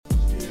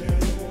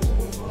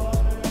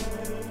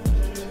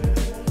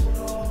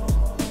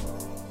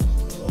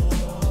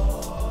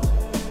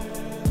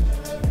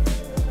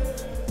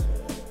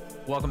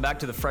welcome back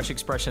to the Fresh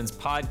Expressions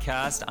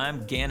podcast.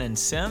 I'm Gannon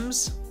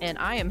Sims. And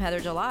I am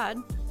Heather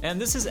Jalad. And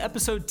this is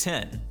episode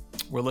 10.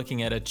 We're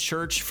looking at a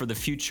church for the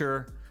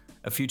future,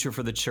 a future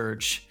for the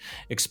church,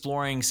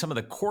 exploring some of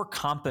the core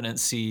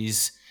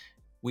competencies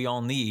we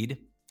all need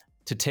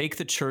to take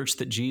the church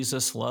that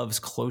Jesus loves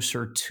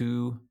closer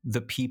to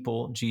the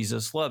people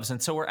Jesus loves.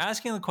 And so we're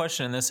asking the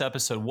question in this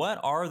episode, what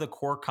are the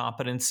core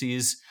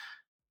competencies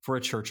for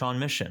a church on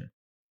mission?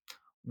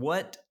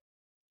 What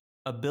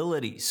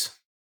abilities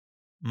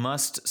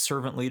must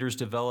servant leaders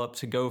develop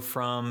to go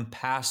from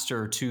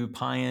pastor to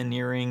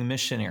pioneering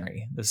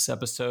missionary? This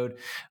episode,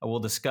 we'll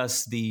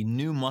discuss the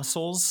new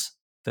muscles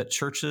that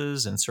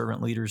churches and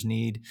servant leaders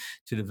need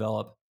to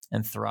develop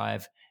and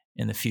thrive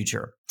in the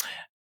future.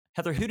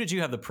 Heather, who did you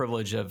have the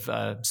privilege of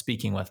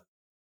speaking with?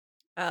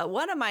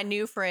 One of my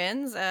new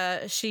friends,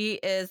 she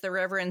is the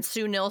Reverend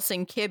Sue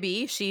Nilson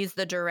Kibbey. She's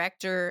the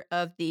director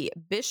of the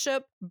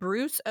Bishop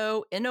Bruce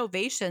O.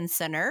 Innovation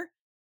Center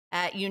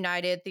at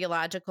United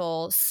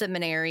Theological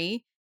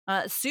Seminary.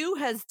 Sue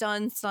has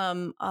done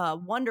some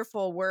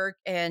wonderful work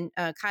and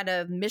kind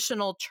of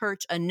missional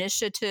church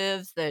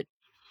initiatives that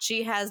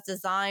she has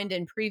designed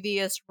in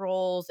previous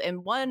roles.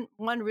 And one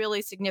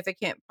really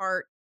significant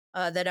part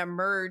that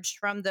emerged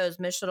from those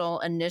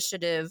missional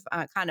initiative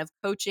kind of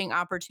coaching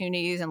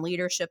opportunities and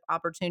leadership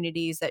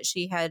opportunities that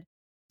she had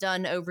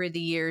done over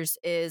the years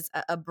is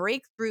a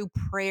breakthrough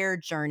prayer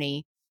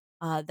journey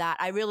that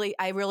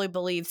I really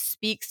believe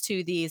speaks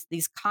to these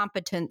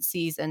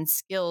competencies and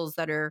skills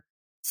that are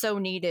so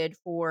needed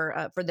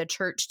for the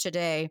church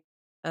today.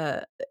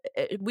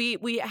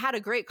 We had a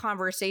great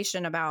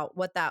conversation about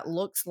what that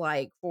looks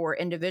like for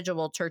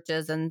individual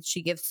churches, and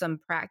she gives some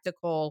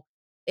practical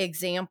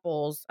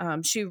examples.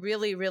 She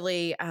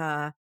really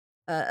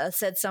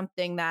said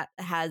something that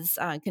has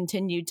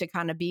continued to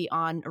kind of be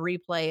on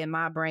replay in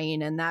my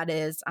brain, and that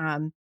is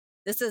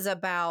this is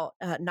about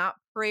not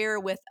prayer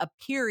with a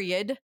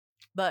period,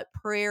 but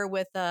prayer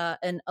with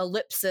an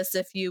ellipsis,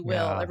 if you will,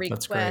 Yeah, a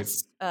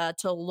request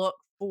to look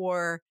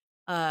for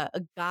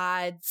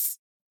God's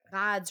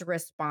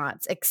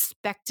response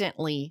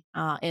expectantly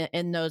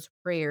in those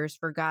prayers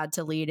for God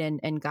to lead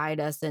and guide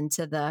us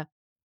into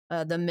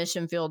the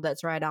mission field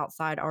that's right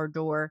outside our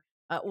door.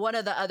 One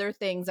of the other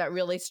things that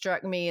really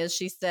struck me is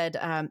she said,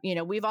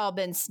 we've all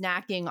been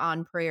snacking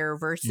on prayer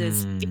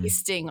versus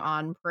feasting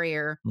on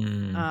prayer.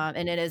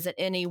 And it isn't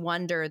any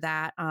wonder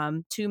that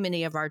too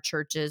many of our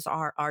churches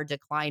are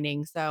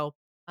declining. So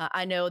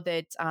I know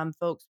that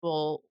folks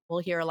will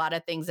hear a lot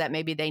of things that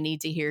maybe they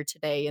need to hear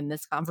today in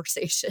this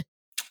conversation.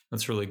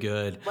 That's really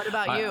good. What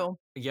about you?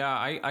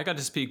 I got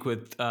to speak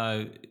with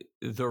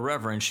the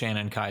Reverend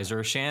Shannon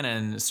Kiser.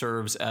 Shannon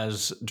serves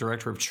as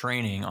Director of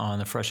Training on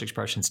the Fresh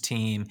Expressions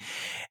team.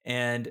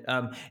 And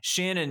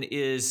Shannon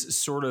is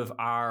sort of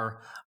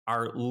our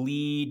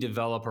lead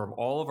developer of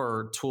all of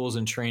our tools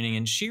and training.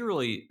 And she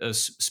really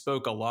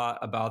spoke a lot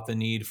about the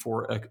need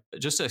for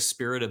just a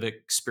spirit of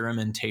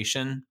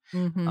experimentation,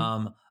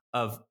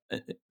 of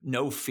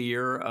no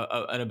fear,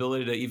 an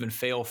ability to even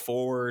fail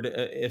forward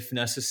if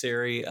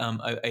necessary,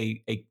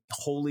 a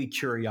holy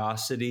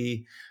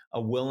curiosity, a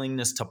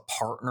willingness to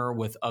partner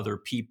with other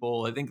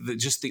people. I think that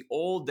just the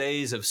old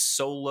days of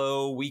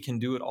solo, we can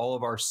do it all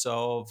by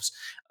ourselves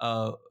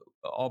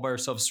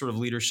sort of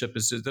leadership,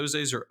 those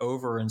days are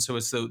over. And so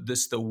it's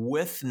the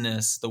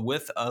withness, the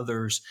with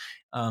others,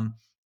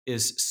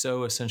 is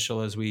so essential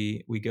as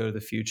we go to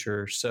the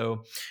future.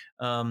 So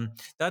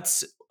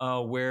that's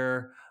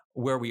where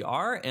we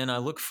are. And I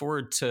look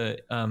forward to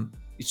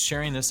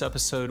sharing this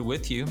episode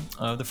with you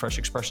of the Fresh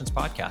Expressions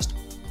podcast.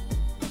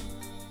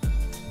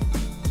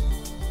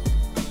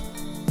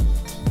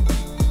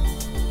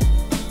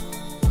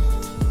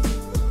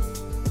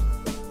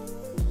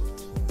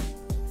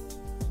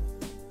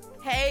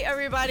 Hey,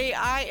 everybody.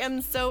 I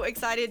am so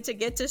excited to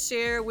get to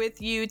share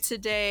with you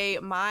today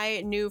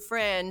my new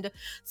friend,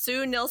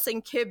 Sue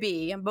Nilson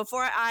Kibbey.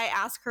 Before I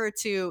ask her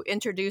to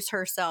introduce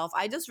herself,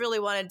 I just really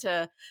wanted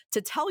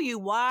to tell you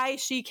why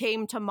she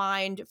came to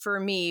mind for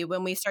me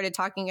when we started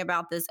talking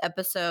about this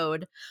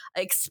episode,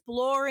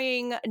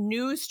 exploring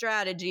new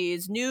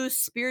strategies, new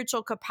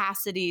spiritual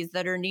capacities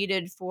that are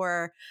needed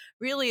for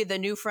really the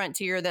new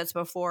frontier that's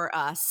before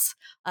us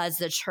as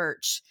the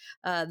church.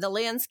 The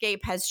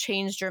landscape has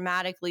changed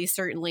dramatically,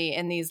 certainly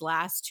in these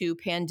last 2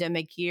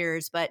 pandemic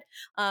years, but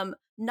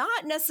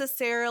not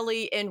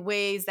necessarily in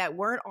ways that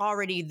weren't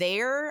already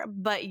there,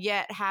 but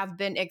yet have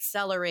been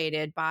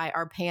accelerated by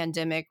our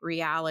pandemic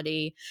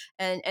reality.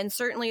 And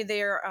certainly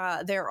there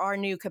are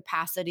new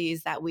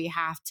capacities that we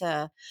have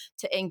to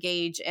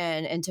engage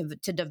in and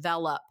to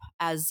develop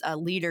as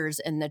leaders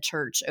in the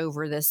church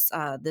over this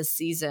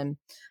season.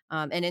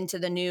 And into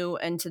the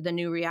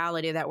new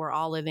reality that we're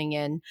all living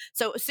in.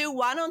 So, Sue,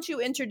 why don't you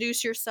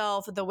introduce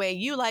yourself the way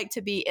you like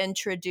to be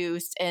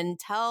introduced and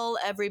tell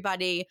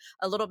everybody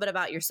a little bit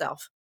about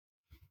yourself?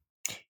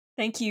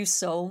 Thank you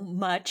so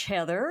much,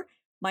 Heather.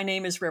 My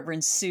name is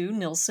Reverend Sue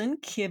Nilson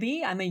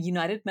Kibbey. I'm a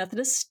United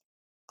Methodist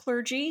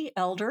clergy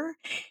elder,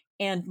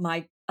 and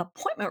my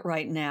appointment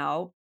right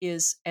now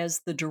is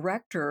as the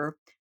director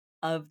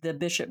of the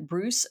Bishop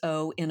Bruce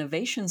O.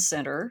 Innovation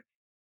Center,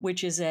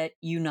 which is at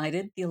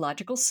United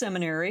Theological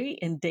Seminary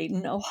in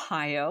Dayton,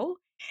 Ohio.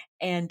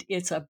 And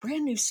it's a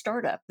brand new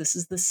startup. This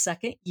is the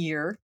second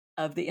year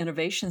of the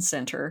Innovation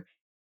Center.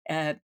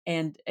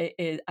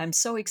 I'm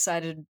so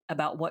excited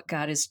about what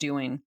God is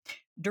doing.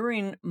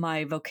 During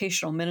my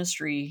vocational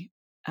ministry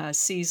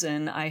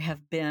season, I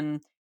have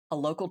been a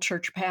local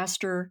church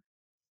pastor.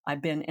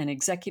 I've been an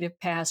executive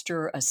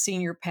pastor, a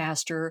senior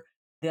pastor.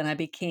 Then I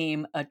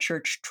became a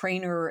church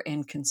trainer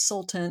and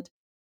consultant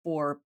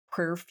for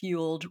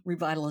prayer-fueled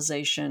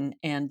revitalization.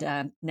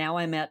 And now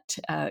I'm at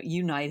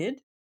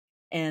United.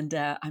 And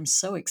I'm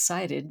so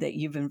excited that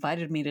you've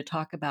invited me to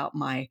talk about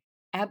my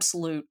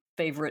absolute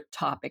favorite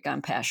topic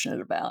I'm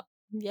passionate about.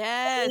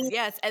 Yes,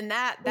 yes. And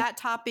that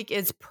topic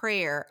is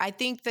prayer. I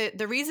think that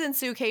the reason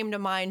Sue came to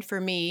mind for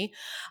me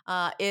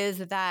is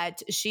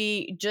that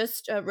she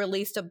just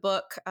released a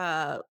book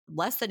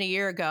less than a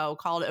year ago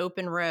called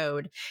Open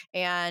Road.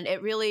 And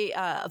it really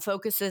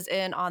focuses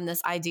in on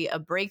this idea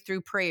of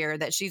breakthrough prayer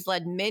that she's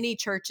led many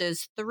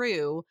churches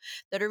through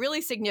that are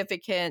really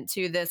significant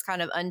to this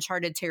kind of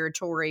uncharted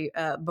territory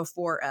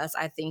before us,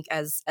 I think,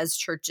 as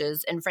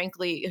churches, and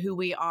frankly, who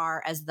we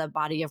are as the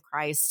body of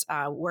Christ,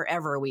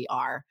 wherever we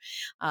are.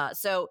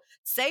 So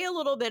say a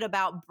little bit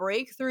about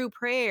breakthrough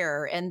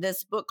prayer and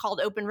this book called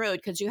Open Road,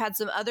 because you had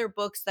some other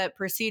books that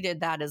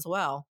preceded that as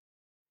well.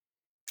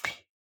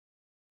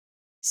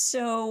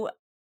 So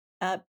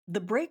the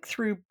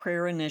Breakthrough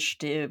Prayer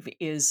Initiative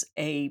is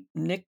a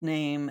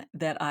nickname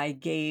that I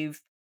gave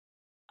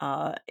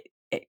uh,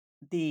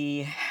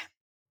 the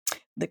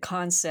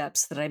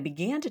concepts that I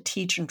began to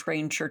teach and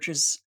train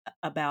churches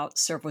about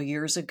several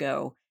years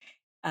ago.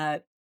 Uh,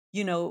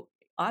 you know,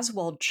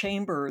 Oswald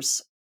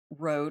Chambers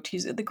wrote,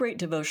 he's the great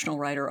devotional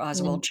writer,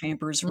 Oswald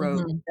Chambers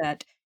wrote Mm-hmm.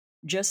 that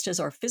just as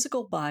our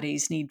physical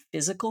bodies need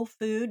physical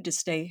food to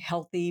stay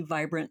healthy,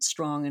 vibrant,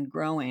 strong, and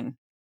growing,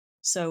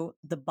 so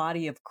the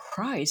body of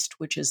Christ,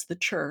 which is the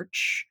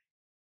church,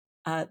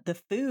 the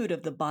food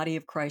of the body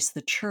of Christ,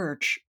 the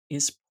church,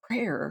 is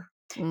prayer.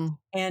 Mm.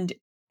 And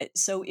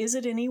so is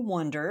it any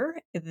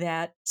wonder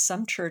that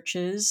some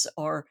churches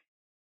are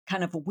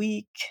kind of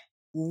weak,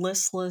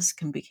 listless,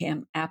 can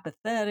become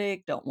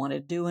apathetic, don't want to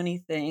do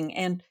anything,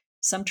 and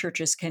some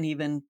churches can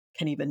even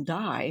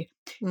die?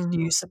 Do Mm-hmm.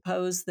 you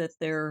suppose that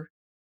they're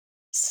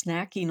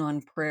snacking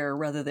on prayer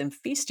rather than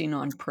feasting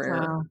on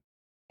prayer? Wow.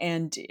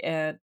 And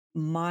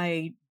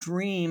my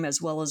dream,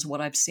 as well as what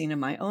I've seen in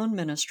my own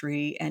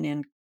ministry and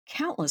in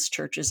countless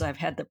churches I've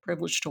had the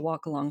privilege to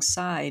walk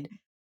alongside,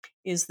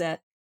 is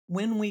that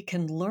when we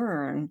can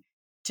learn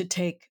to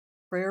take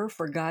prayer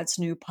for God's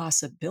new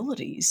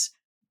possibilities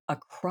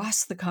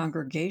across the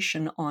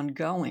congregation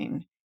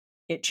ongoing,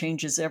 it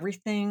changes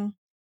everything.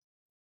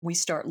 We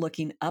start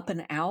looking up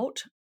and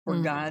out for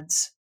Mm.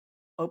 God's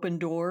open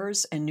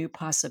doors and new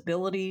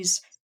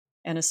possibilities.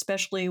 And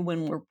especially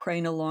when we're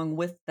praying along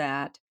with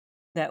that,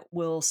 that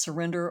we'll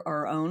surrender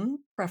our own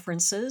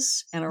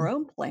preferences and our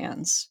own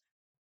plans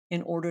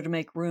in order to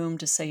make room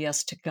to say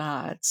yes to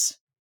God's.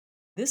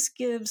 This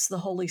gives the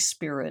Holy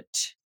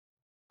Spirit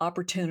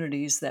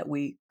opportunities that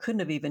we couldn't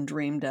have even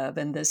dreamed of.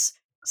 And this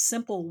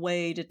simple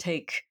way to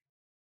take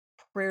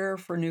prayer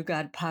for new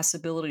God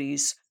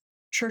possibilities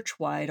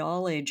church-wide,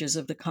 all ages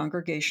of the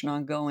congregation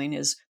ongoing,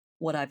 is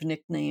what I've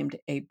nicknamed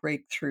a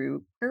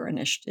breakthrough prayer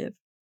initiative.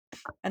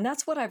 And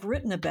that's what I've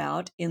written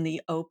about in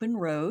the Open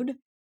Road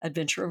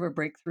Adventure of a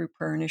Breakthrough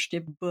Prayer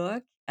Initiative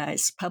book.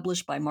 It's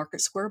published by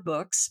Market Square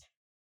Books,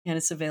 and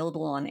it's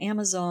available on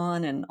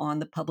Amazon and on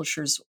the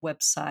publisher's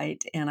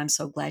website. And I'm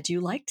so glad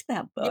you liked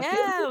that book.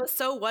 Yeah, it was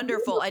so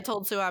wonderful. I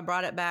told Sue I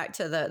brought it back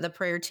to the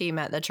prayer team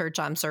at the church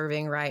I'm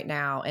serving right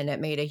now, and it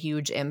made a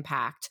huge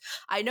impact.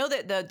 I know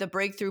that the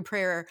Breakthrough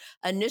Prayer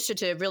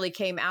Initiative really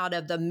came out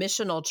of the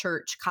missional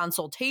church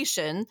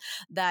consultation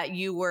that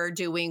you were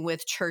doing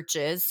with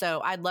churches.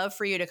 So I'd love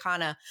for you to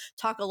kind of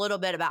talk a little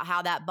bit about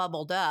how that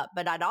bubbled up.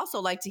 But I'd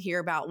also like to hear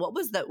about what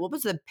was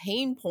the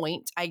pain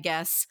point, I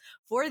guess,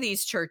 for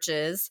these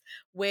churches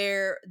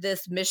where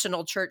this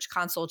missional church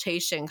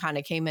consultation kind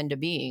of came into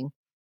being.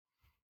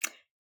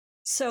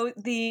 So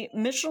the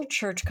Missional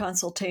Church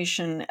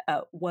Consultation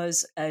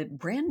was a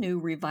brand new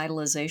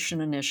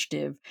revitalization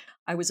initiative.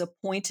 I was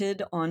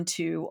appointed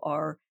onto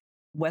our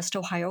West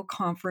Ohio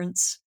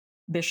Conference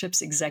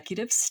Bishops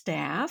Executive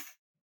Staff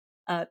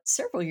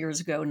several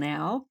years ago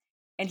now,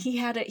 and he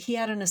had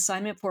an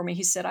assignment for me.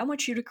 He said, "I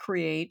want you to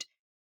create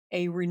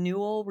a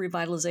renewal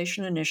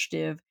revitalization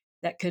initiative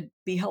that could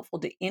be helpful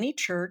to any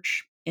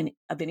church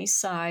of any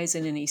size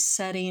in any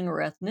setting or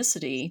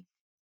ethnicity."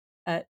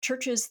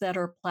 Churches that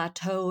are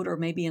plateaued or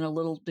maybe in a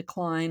little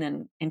decline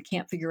and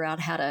can't figure out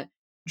how to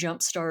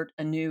jumpstart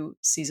a new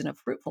season of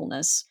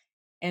fruitfulness.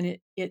 And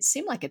it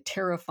seemed like a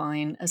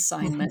terrifying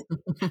assignment.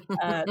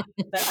 Uh,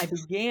 but I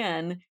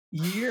began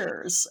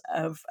years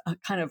of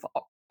kind of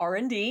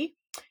R&D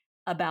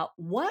about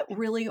what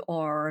really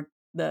are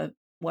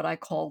what I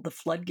call the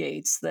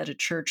floodgates that a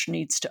church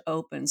needs to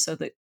open so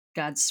that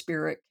God's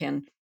Spirit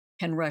can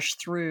rush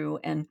through.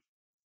 And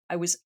I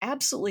was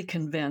absolutely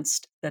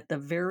convinced that the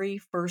very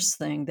first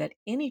thing that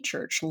any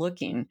church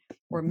looking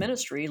or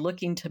ministry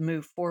looking to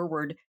move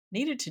forward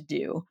needed to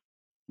do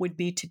would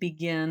be to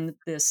begin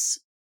this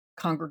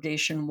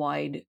congregation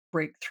wide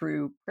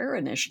breakthrough prayer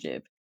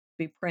initiative,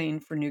 be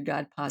praying for new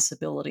God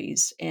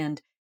possibilities.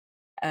 And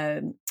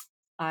um,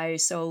 I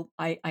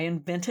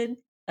invented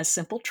a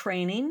simple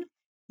training.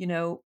 You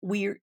know,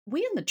 we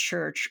in the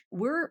church,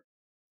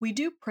 we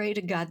do pray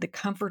to God the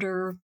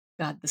comforter,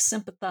 God the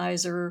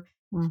sympathizer,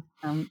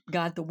 Mm.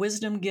 God the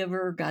wisdom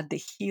giver, God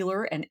the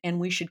healer, and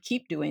we should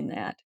keep doing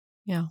that.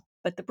 Yeah.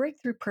 But the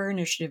Breakthrough Prayer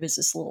Initiative is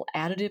this little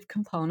additive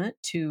component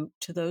to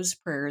those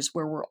prayers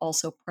where we're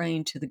also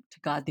praying to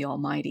God the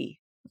Almighty,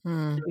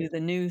 Mm. to do the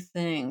new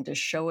thing, to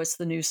show us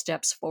the new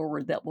steps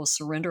forward that will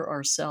surrender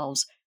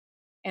ourselves.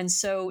 And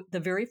so the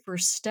very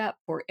first step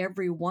for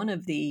every one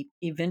of the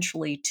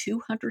eventually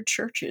 200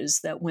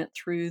 churches that went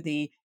through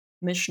the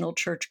missional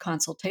church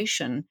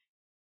consultation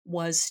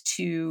was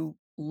to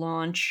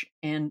launch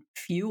and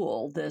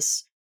fuel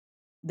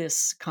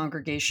this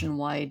congregation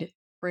wide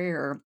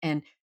prayer.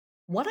 And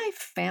what I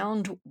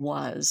found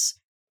was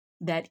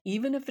that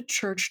even if a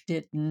church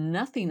did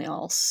nothing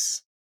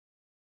else,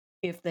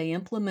 if they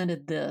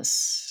implemented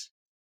this,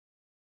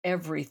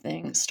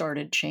 everything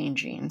started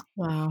changing.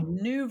 Wow.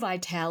 New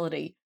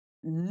vitality,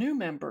 new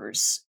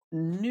members,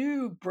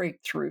 new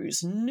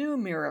breakthroughs, new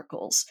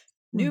miracles,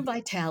 new Mm.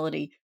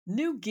 vitality,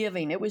 new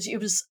giving. It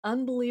was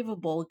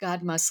unbelievable.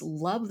 God must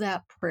love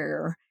that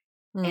prayer.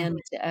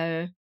 Mm.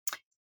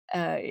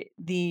 And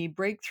the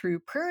Breakthrough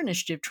Prayer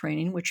Initiative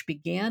training, which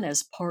began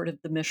as part of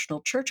the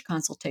missional church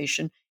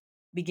consultation,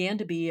 began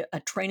to be a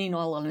training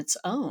all on its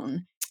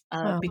own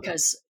Wow.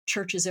 because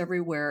churches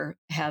everywhere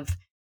have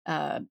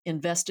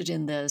invested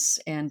in this.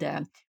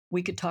 And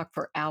we could talk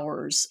for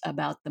hours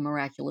about the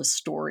miraculous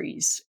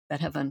stories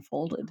that have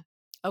unfolded.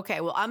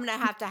 Okay, well, I'm going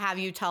to have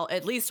you tell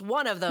at least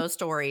one of those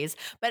stories.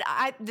 But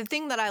the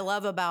thing that I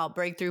love about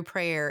breakthrough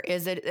prayer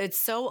is that it's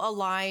so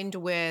aligned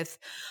with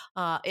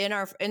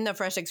in the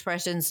Fresh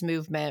Expressions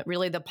movement,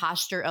 really the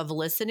posture of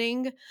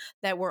listening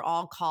that we're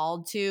all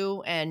called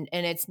to, and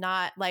it's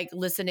not like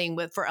listening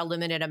for a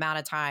limited amount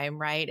of time,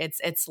 right?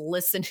 It's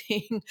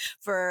listening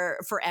for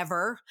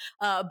forever,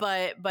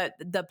 but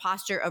the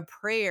posture of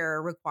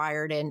prayer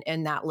required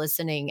in that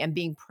listening and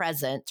being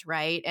present,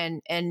 right?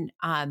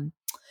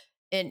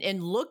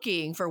 And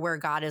looking for where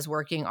God is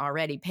working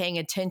already, paying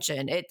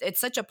attention.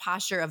 It's such a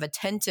posture of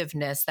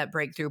attentiveness that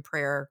breakthrough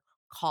prayer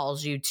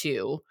calls you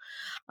to,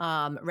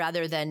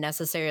 rather than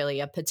necessarily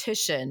a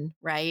petition,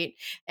 right?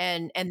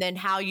 And then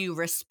how you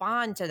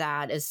respond to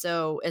that is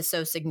so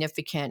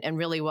significant, and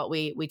really what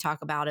we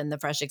talk about in the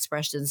Fresh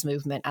Expressions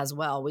movement as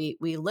well. We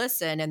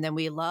listen, and then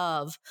we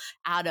love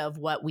out of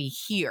what we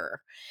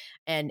hear.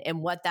 And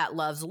what that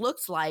love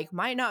looks like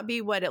might not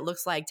be what it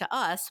looks like to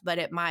us, but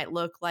it might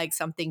look like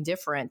something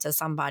different to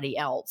somebody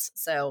else.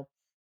 So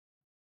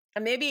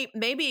maybe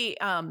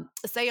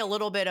say a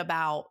little bit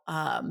about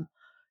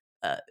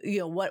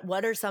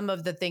what are some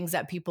of the things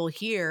that people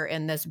hear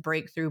in this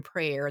breakthrough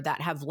prayer that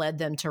have led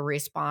them to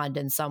respond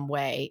in some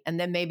way, and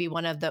then maybe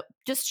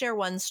just share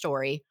one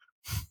story.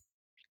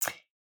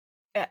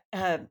 Uh,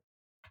 uh,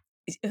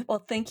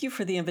 well, thank you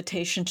for the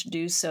invitation to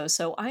do so.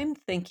 So I'm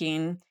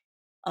thinking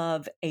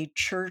of a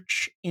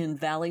church in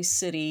Valley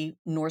City,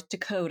 North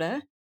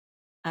Dakota,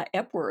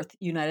 Epworth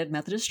United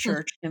Methodist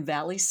Church in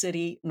Valley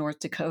City, North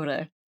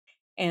Dakota.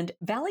 And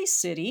Valley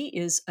City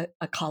is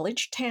a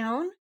college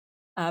town.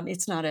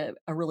 It's not a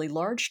really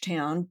large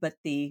town, but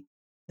the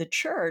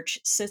church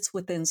sits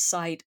within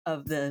sight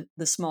of the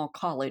small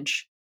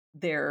college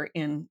there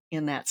in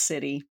that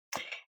city.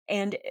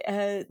 And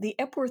the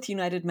Epworth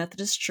United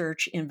Methodist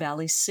Church in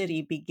Valley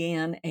City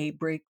began a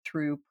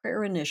breakthrough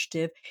prayer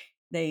initiative.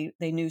 They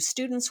knew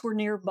students were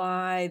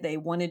nearby. They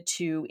wanted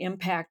to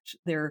impact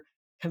their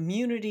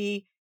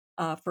community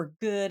for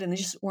good, and they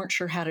just weren't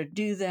sure how to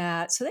do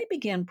that. So they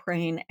began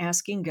praying,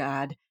 asking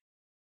God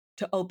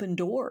to open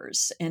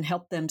doors and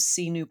help them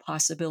see new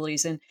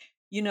possibilities. And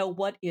you know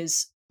what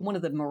is one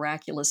of the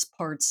miraculous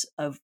parts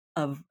of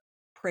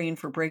praying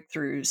for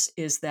breakthroughs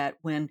is that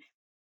when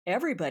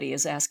everybody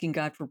is asking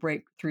God for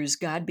breakthroughs,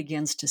 God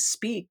begins to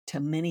speak to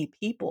many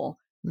people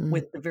Mm.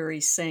 with the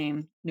very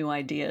same new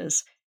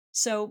ideas.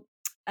 So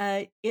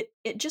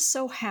it just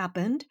so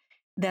happened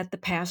that the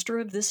pastor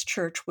of this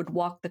church would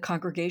walk the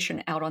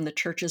congregation out on the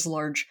church's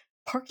large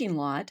parking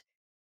lot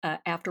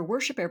after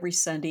worship every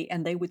Sunday,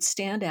 and they would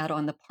stand out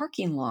on the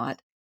parking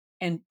lot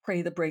and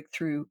pray the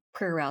breakthrough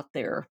prayer out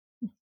there.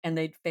 And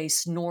they'd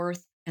face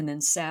north and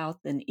then south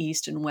and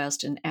east and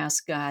west and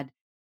ask God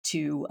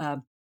to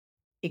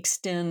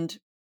extend,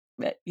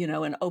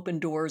 and open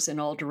doors in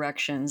all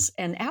directions.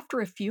 And after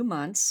a few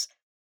months,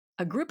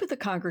 a group of the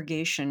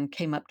congregation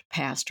came up to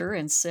Pastor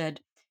and said,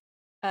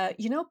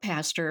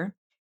 Pastor,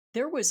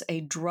 there was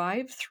a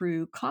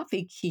drive-through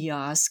coffee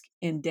kiosk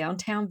in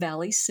downtown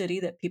Valley City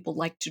that people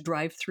like to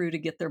drive through to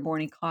get their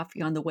morning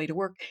coffee on the way to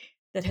work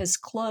that has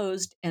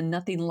closed, and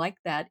nothing like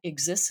that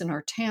exists in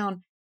our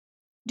town.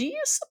 Do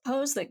you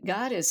suppose that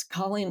God is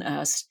calling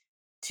us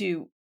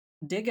to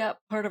dig up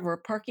part of our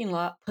parking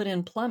lot, put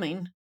in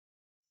plumbing,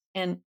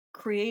 and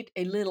create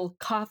a little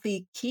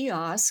coffee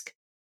kiosk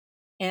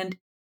and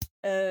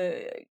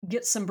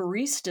get some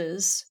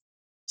baristas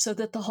so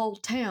that the whole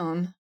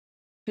town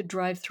could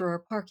drive through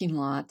our parking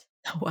lot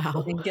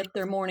Wow. and get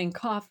their morning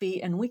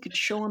coffee, and we could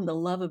show them the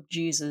love of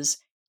Jesus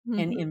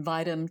and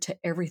invite them to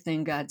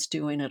everything God's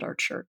doing at our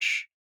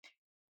church.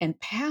 And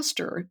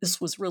pastor,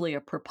 this was really a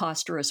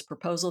preposterous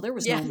proposal. There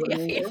was no Yeah, yeah,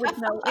 money, yeah. there was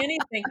no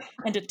anything,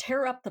 and to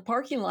tear up the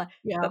parking lot.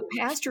 Yeah. But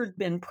pastor had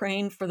been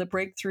praying for the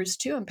breakthroughs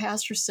too, and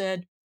pastor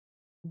said,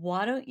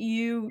 "Why don't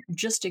you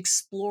just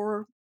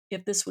explore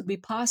if this would be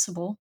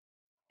possible?"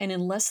 And in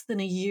less than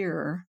a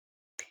year,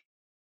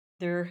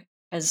 there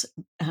has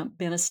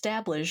been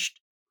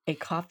established a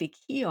coffee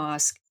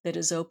kiosk that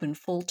is open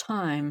full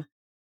time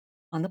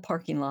on the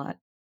parking lot,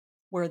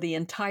 where the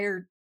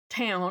entire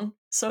town,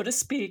 so to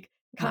speak,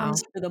 Wow.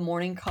 comes for the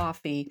morning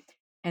coffee.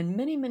 And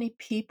many, many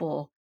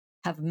people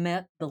have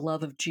met the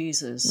love of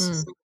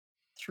Jesus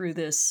through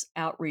this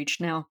outreach.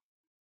 Now,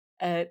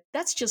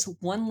 that's just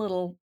one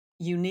little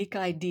unique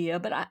idea,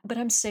 but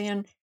I'm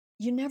saying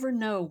you never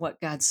know what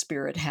God's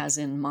Spirit has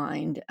in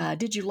mind.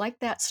 Did you like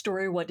that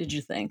story? What did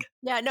you think?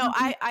 Yeah, no,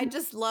 I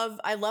just love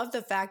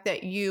the fact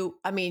that you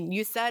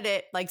said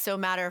it like so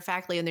matter of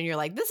factly, and then you're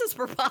like, this is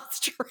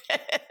preposterous.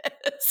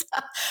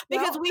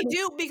 Well,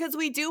 Because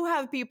we do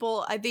have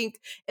people, I think,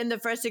 in the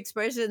Fresh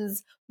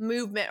Expressions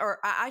movement, or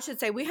I should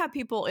say we have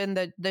people in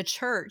the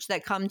church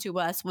that come to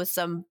us with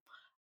some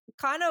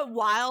kind of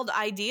wild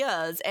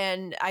ideas,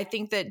 and I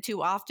think that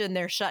too often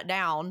they're shut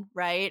down,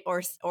 right,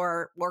 or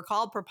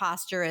called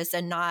preposterous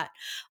and not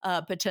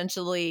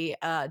potentially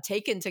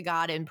taken to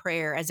God in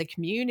prayer as a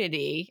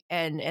community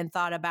and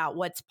thought about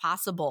what's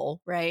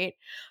possible, right.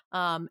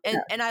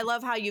 And I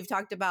love how you've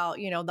talked about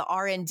the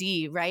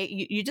R&D, right.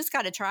 You just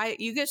got to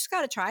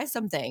try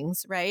some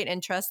things, right,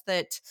 and trust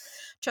that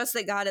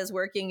God is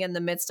working in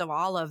the midst of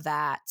all of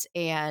that,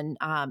 and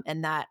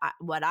that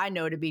what I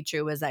know to be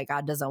true is that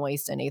God doesn't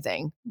waste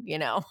anything.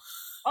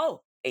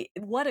 oh,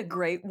 what a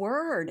great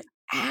word.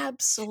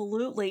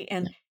 Absolutely.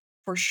 And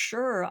for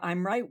sure,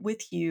 I'm right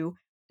with you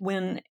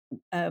when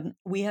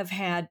we have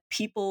had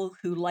people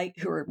who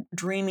are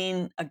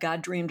dreaming, a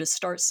God dream to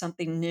start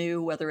something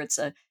new, whether it's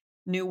a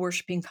new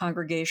worshiping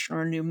congregation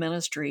or a new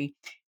ministry,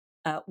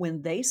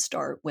 when they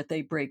start with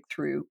a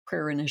breakthrough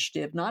prayer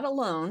initiative, not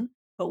alone,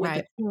 but with a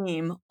Right.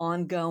 team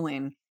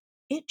ongoing,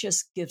 it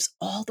just gives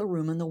all the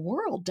room in the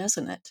world,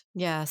 doesn't it? For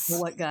Yes.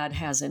 what God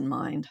has in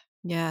mind.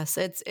 Yes,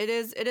 it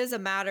is a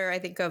matter, I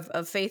think,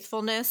 of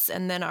faithfulness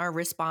and then our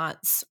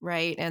response,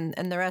 right? And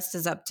the rest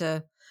is up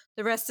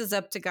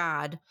to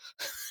God.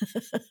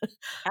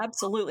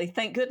 Absolutely.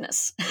 Thank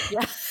goodness.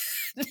 Yeah.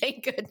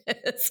 Thank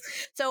goodness.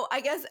 So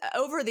I guess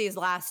over these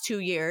last 2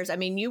 years, I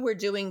mean, you were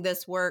doing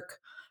this work,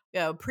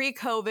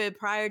 pre-COVID,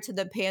 prior to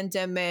the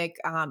pandemic,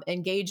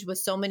 engaged with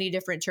so many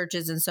different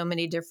churches in so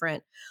many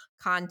different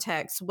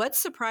contexts. What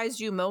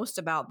surprised you most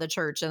about the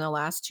church in the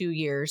last 2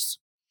 years?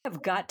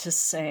 I've got to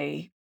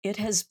say, it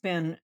has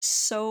been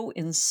so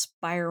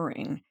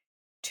inspiring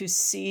to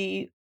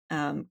see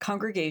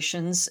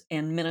congregations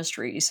and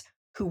ministries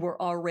who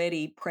were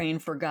already praying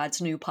for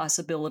God's new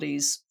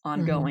possibilities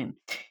ongoing.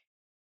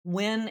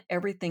 When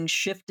everything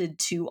shifted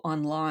to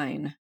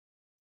online,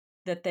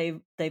 that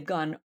they've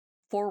gone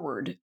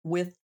forward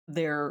with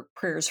their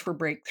prayers for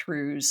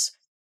breakthroughs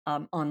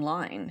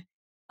online,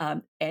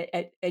 and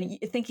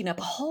thinking up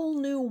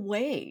whole new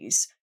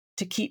ways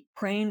to keep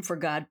praying for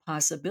God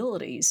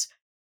possibilities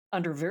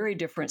under very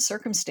different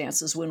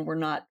circumstances when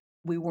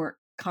we weren't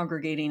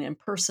congregating in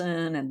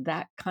person and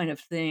that kind of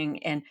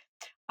thing. And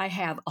I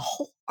have a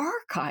whole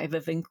archive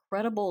of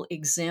incredible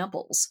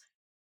examples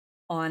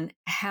on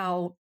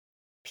how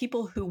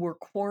people who were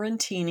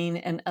quarantining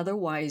and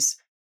otherwise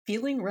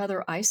feeling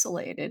rather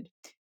isolated,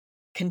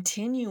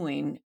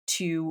 continuing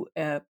to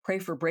pray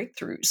for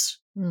breakthroughs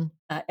Mm.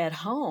 at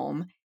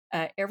home.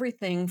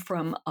 Everything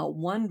from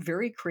one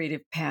very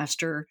creative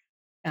pastor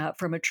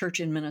from a church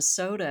in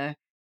Minnesota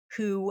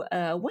who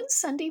one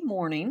Sunday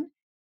morning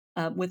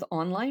with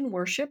online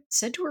worship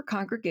said to her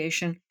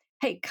congregation,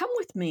 "Hey, come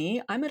with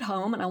me. I'm at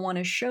home and I want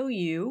to show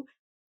you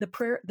the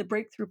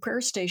breakthrough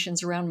prayer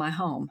stations around my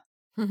home.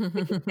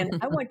 And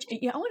I want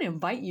to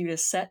invite you to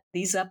set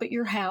these up at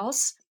your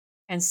house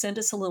and send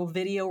us a little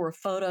video or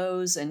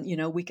photos, and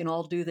we can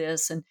all do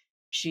this." And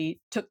she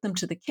took them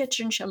to the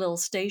kitchen, she had a little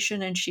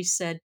station, and she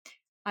said,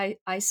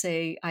 I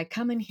say, I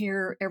come in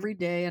here every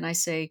day and I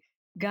say,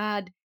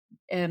 God,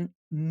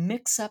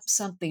 mix up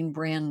something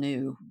brand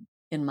new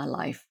in my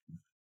life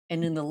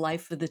and in the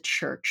life of the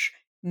church.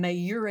 May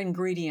your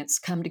ingredients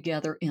come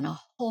together in a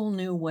whole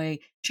new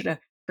way. Should a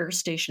prayer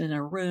station in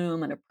a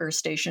room and a prayer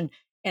station.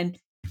 And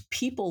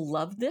people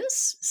love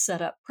this,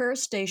 set up prayer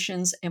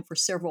stations. And for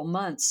several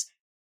months,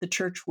 the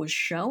church was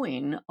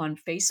showing on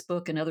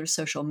Facebook and other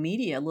social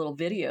media little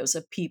videos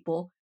of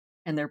people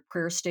and their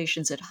prayer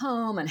stations at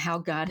home and how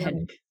God had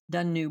Right.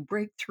 done new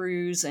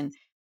breakthroughs. And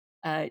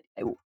uh,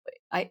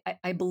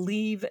 I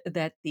believe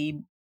that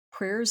the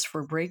prayers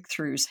for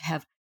breakthroughs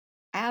have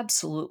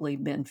absolutely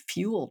been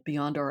fueled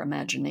beyond our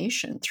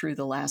imagination through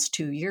the last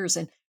 2 years.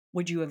 And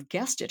would you have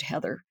guessed it,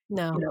 Heather?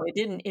 No.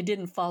 It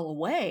didn't fall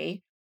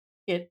away.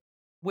 It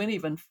went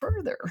even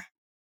further.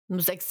 It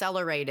was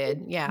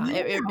accelerated. Yeah,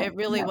 Yeah, it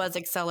really yeah. was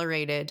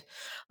accelerated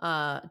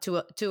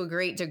to a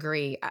great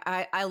degree.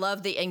 I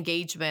love the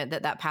engagement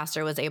that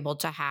pastor was able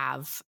to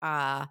have,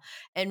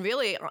 and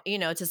really,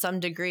 to some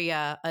degree,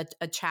 a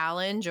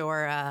challenge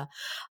or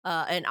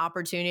an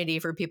opportunity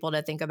for people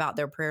to think about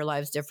their prayer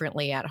lives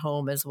differently at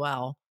home as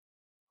well.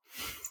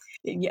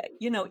 Yeah,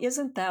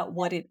 isn't that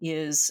what it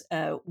is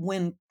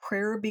when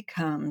prayer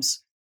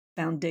becomes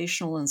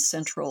foundational and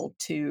central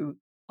to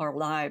our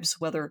lives?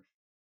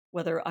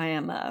 Whether I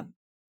am a,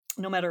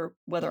 no matter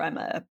whether I'm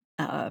a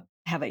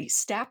have a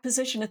staff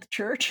position at the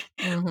church,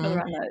 whether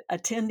Hmm. I'm a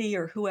attendee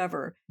or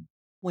whoever,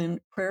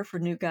 when prayer for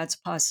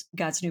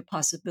God's new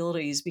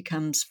possibilities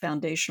becomes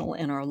foundational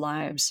in our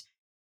lives,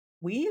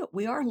 we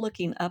are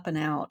looking up and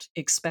out,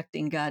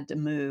 expecting God to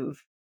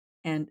move,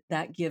 and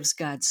that gives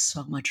God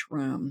so much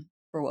room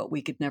for what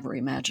we could never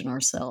imagine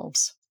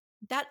ourselves.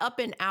 That up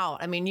and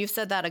out. I mean, you've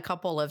said that a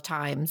couple of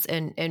times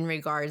in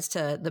regards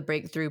to the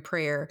breakthrough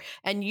prayer,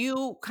 and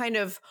you kind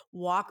of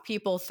walk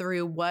people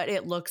through what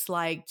it looks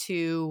like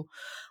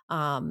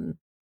um,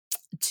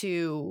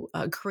 to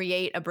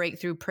create a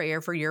breakthrough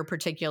prayer for your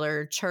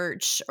particular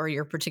church or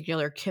your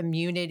particular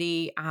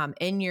community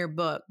in your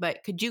book.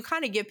 But could you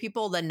kind of give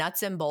people the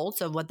nuts and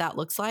bolts of what that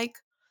looks like?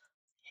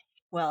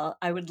 Well,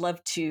 I would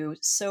love to.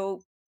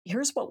 So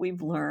here's what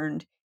we've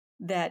learned,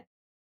 that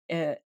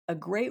a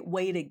great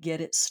way to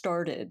get it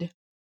started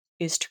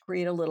is to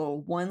create a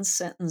little one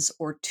sentence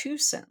or two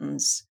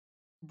sentence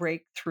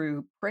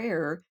breakthrough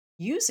prayer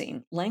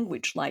using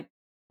language like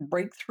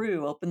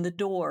breakthrough, open the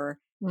door,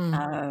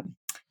 Mm.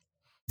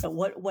 uh,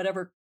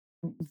 whatever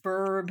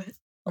verb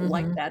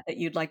like Hmm. that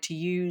you'd like to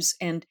use.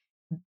 And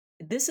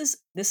this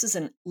is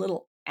a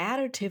little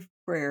additive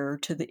prayer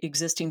to the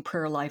existing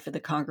prayer life of the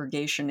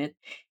congregation.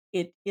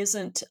 It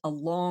isn't a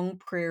long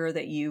prayer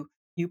that you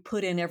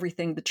put in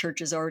everything the church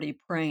is already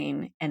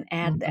praying and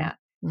add Hmm. that.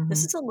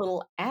 This Hmm. is a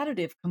little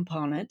additive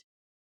component,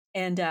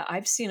 and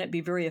I've seen it be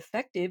very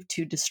effective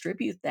to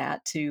distribute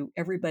that to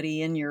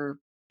everybody in your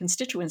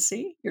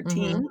constituency, your Hmm.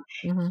 team,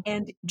 Hmm.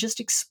 and just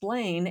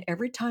explain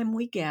every time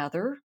we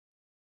gather,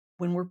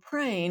 when we're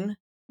praying,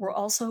 we're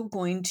also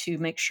going to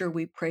make sure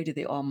we pray to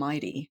the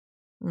Almighty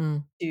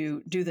Mm.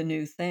 to do the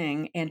new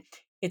thing. And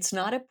it's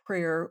not a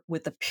prayer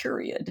with a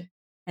period,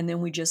 and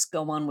then we just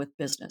go on with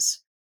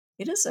business.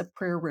 It is a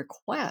prayer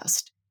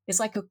request. It's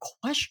like a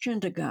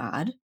question to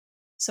God.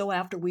 So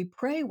after we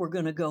pray, we're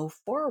going to go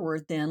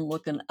forward, then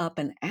looking up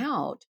and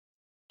out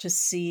to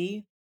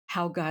see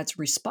how God's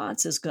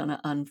response is going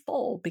to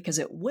unfold, because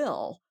it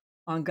will,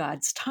 on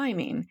God's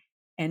timing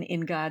and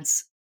in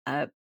God's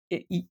uh,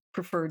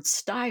 preferred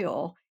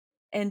style.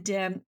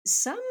 And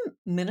some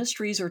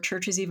ministries or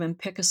churches even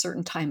pick a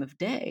certain time of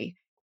day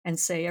and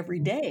say every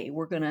day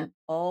we're going to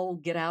all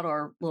get out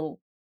our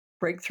little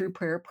breakthrough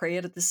prayer, pray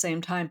it at the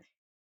same time.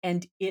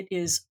 And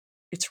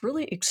it's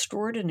really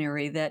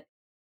extraordinary that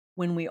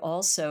when we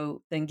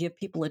also then give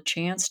people a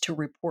chance to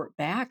report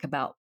back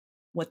about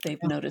what they've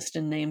Yeah. noticed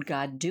and named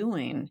God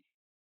doing,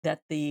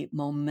 that the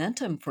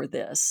momentum for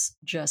this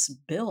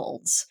just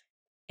builds.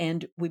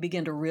 And we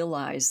begin to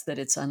realize that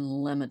it's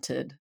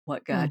unlimited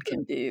what Mm. God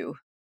can do.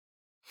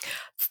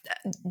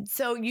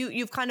 So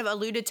you've kind of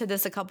alluded to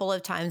this a couple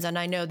of times, and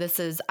I know this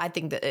is, I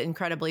think,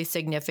 incredibly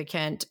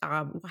significant.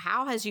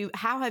 How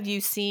have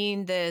you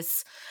seen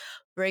this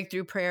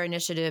breakthrough prayer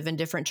initiative in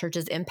different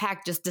churches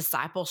impact just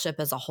discipleship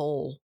as a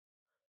whole?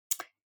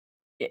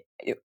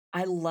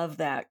 I love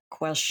that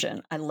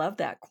question. I love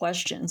that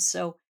question.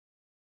 So,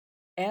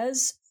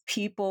 as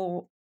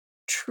people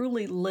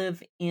truly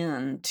live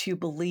into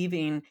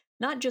believing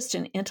not just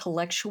an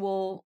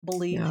intellectual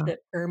belief Yeah. that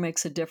prayer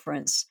makes a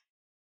difference,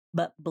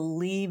 but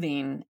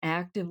believing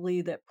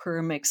actively that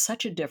prayer makes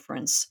such a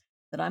difference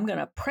that I'm going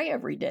to pray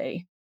every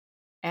day,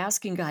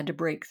 asking God to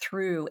break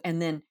through,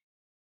 and then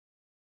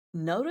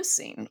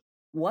noticing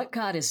what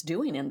God is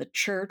doing in the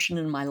church and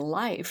in my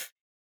life.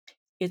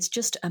 It's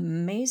just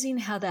amazing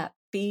how that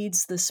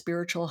feeds the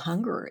spiritual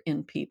hunger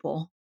in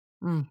people,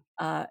 Mm.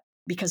 uh,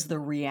 because the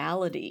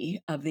reality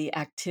of the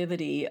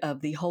activity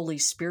of the Holy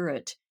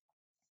Spirit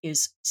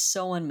is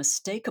so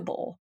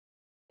unmistakable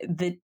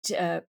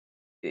that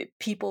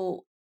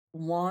people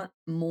want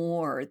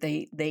more.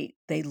 They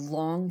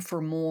long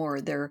for more.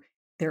 They're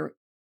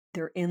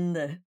they're in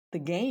the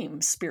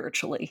game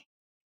spiritually,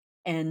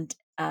 and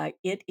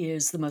it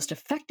is the most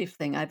effective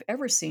thing I've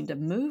ever seen to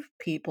move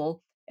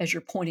people, as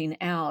you're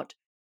pointing out,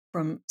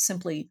 from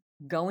simply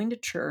going to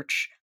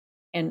church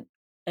and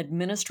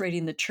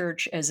administrating the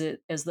church as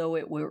though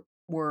it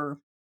were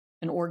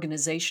an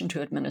organization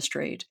to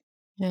administrate,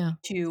 Yeah.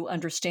 to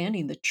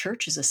understanding the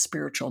church is a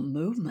spiritual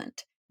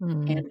movement.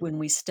 Mm. And when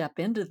we step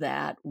into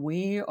that,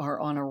 we are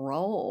on a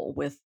roll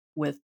with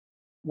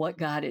what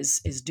God is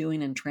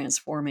doing and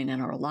transforming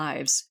in our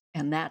lives.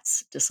 And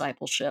that's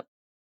discipleship.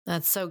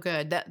 That's so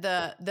good. That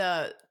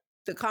the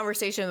the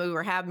conversation we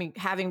were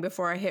having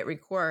before I hit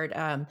record,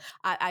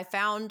 I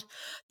found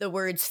the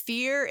words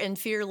fear and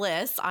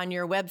fearless on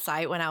your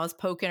website when I was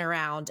poking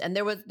around, and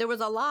there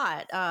was a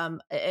lot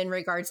in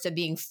regards to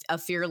being a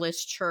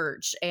fearless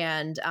church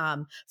and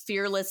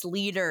fearless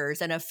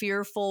leaders and a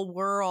fearful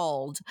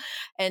world.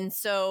 And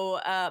so,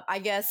 I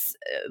guess,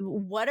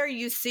 what are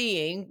you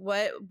seeing?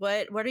 What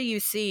are you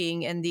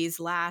seeing in these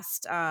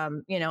last,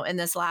 in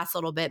this last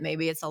little bit?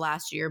 Maybe it's the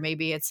last year,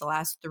 maybe it's the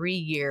last 3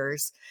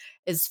 years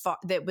is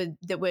that would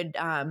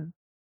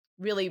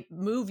really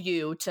move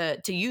you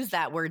to use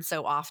that word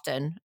so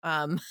often.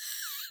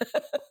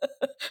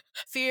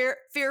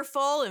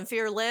 Fearful and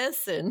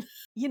fearless and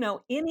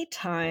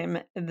Anytime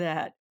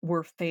that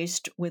we're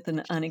faced with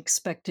an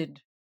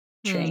unexpected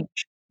mm,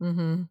 change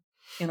mm-hmm.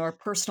 in our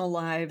personal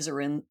lives or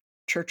in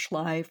church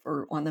life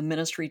or on the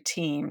ministry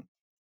team,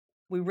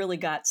 we really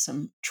got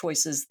some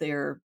choices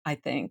there, I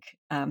think.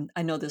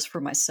 I know this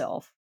for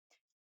myself.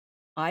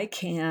 I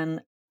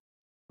can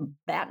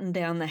batten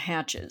down the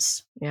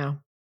hatches Yeah.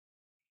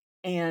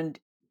 and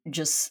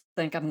just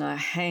think I'm going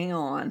to hang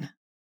on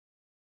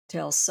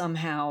till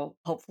somehow,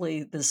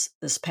 hopefully, this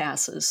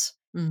passes.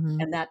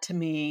 Mm-hmm. And that to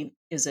me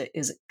is a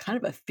kind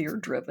of a fear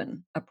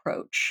driven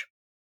approach.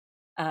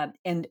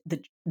 And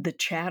the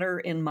chatter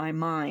in my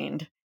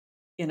mind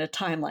in a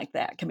time like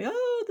that can be,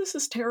 oh, this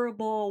is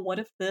terrible. What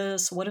if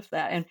this? What if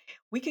that? And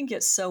we can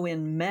get so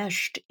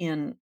enmeshed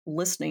in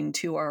listening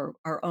to our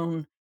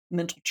own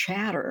mental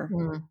chatter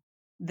Mm,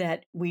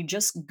 that we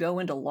just go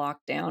into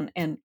lockdown.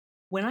 And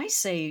when I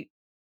say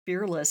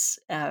fearless,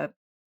 I'm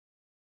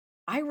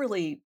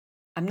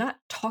not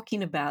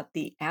talking about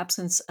the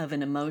absence of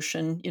an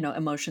emotion.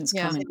 Emotions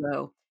yeah. come and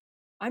go.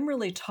 I'm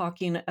really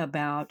talking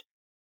about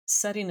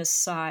setting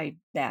aside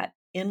that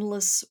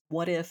endless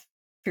what if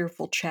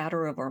fearful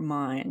chatter of our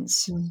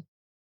minds Mm,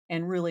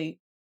 and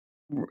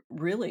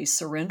really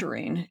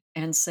surrendering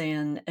and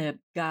saying,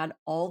 God,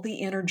 all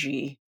the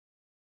energy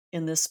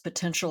in this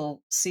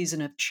potential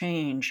season of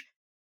change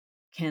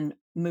can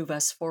move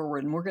us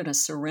forward. And we're going to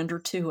surrender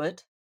to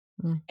it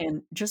mm,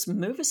 and just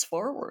move us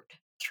forward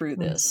through mm,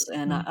 this.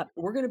 And mm.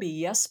 we're going to be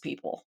yes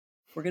people.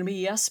 We're going to be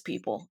yes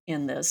people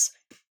in this.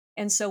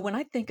 And so when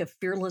I think of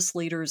fearless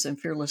leaders and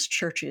fearless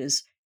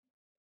churches,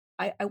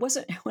 I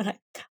wasn't, when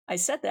I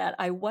said that,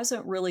 I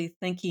wasn't really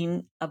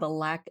thinking of a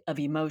lack of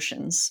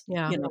emotions,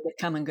 Yeah. that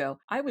come and go.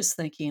 I was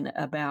thinking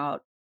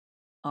about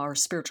our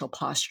spiritual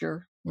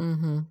posture,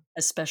 Mm-hmm.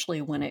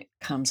 especially when it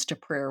comes to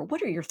prayer.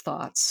 What are your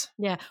thoughts?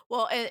 Yeah.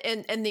 Well,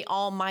 and the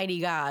Almighty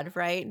God,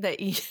 right? That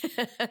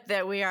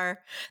we Yeah,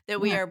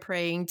 are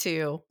praying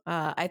to.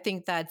 I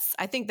think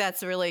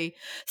that's really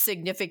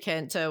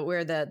significant to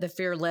where the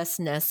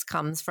fearlessness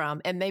comes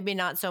from, and maybe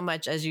not so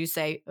much as you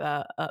say,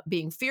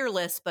 being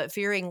fearless, but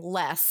fearing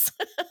less.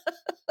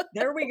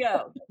 there we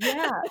go.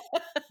 Yeah.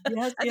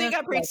 Yes, I think yes, I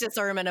yes. preached a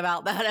sermon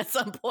about that at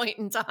some point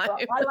in time. Well,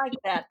 I like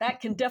that. That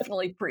can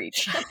definitely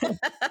preach.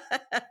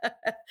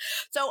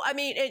 So, I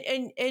mean,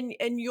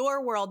 in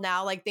your world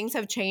now, like things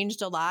have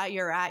changed a lot.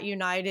 You're at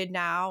United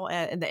now,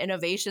 in the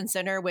Innovation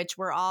Center, which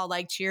we're all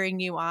like cheering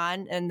you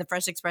on in the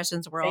Fresh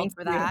Expressions world Thank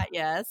for you. that.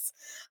 Yes.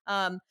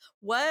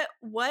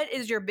 What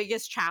is your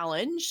biggest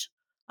challenge?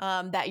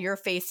 That you're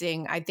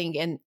facing, I think,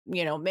 in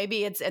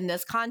maybe it's in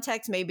this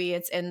context, maybe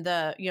it's in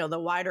the the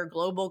wider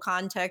global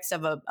context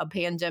of a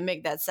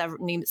pandemic that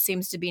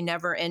seems to be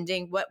never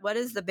ending. What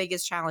is the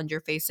biggest challenge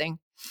you're facing?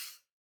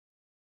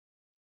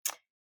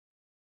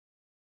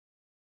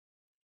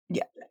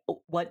 Yeah.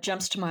 What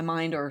jumps to my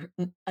mind are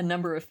a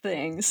number of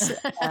things.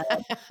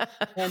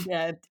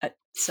 Uh,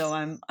 so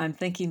I'm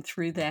thinking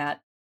through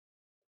that.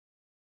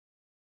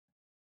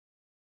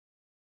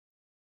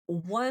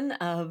 One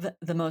of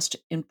the most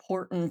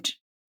important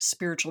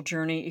spiritual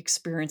journey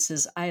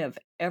experiences I have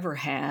ever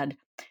had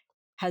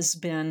has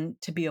been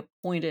to be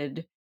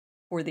appointed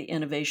for the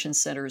Innovation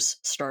Center's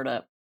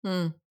startup.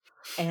 Hmm.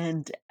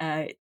 And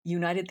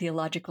United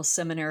Theological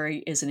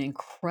Seminary is an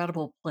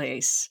incredible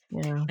place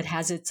Yeah. that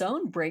has its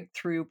own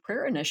breakthrough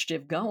prayer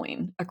initiative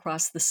going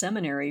across the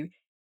seminary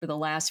for the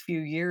last few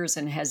years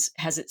and has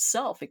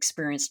itself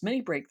experienced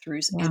many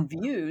breakthroughs Yeah. and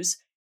views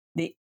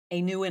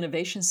a new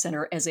innovation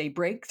center as a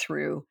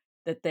breakthrough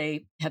that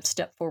they have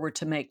stepped forward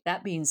to make.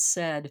 That being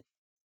said,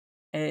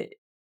 uh,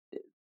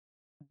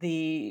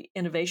 the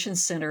Innovation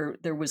Center,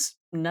 there was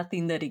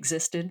nothing that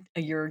existed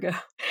a year ago.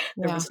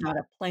 There Yeah. was not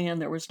a plan,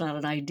 there was not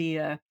an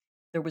idea,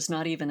 there was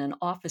not even an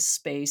office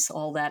space.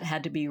 All that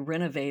had to be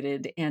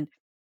renovated. And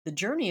the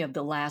journey of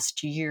the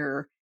last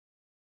year,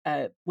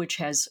 which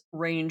has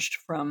ranged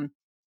from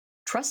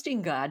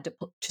trusting God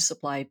to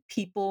supply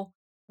people,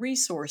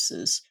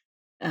 resources,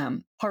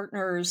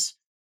 partners,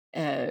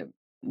 uh,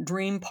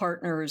 dream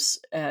partners,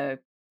 and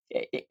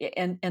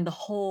the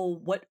whole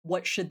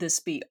what should this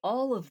be?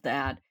 All of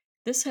that.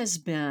 This has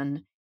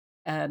been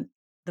um,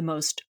 the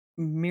most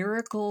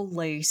miracle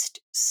laced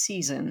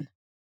season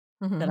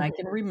that I Mhm.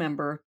 can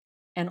remember,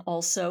 and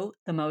also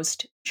the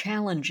most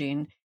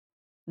challenging.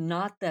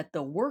 Not that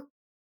the work.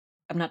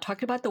 I'm not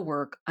talking about the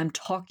work. I'm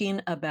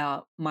talking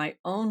about my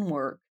own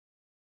work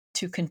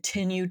to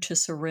continue to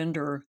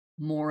surrender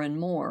more and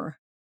more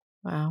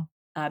Wow.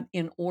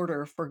 in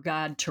order for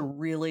God to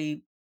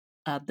really,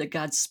 the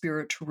God's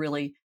Spirit to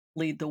really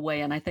lead the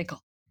way. And I think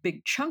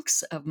big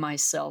chunks of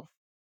myself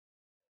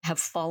have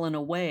fallen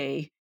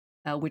away,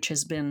 which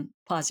has been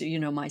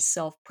positive, my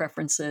self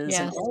preferences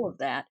and Yes. all of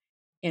that,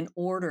 in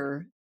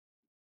order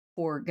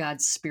for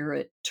God's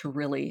Spirit to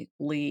really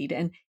lead.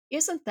 And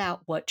isn't that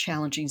what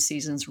challenging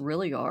seasons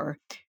really are?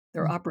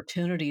 They're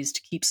opportunities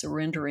to keep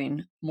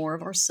surrendering more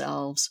of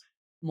ourselves,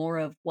 more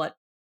of what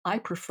I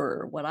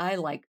prefer, what I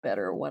like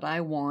better, what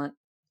I want,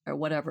 or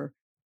whatever,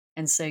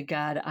 and say,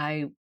 God,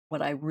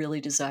 what I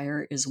really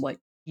desire is what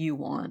you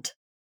want.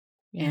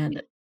 Yeah.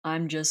 And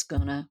I'm just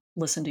gonna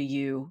listen to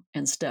you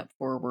and step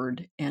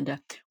forward. And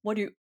what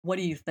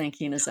are you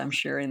thinking as I'm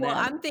sharing Well,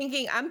 that?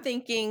 I'm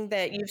thinking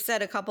that you've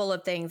said a couple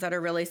of things that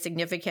are really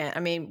significant. I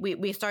mean,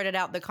 we started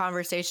out the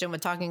conversation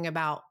with talking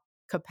about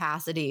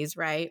capacities,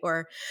 right?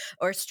 Or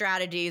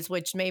strategies,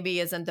 which maybe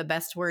isn't the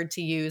best word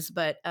to use,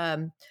 but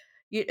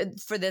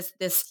for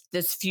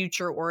this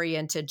future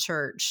oriented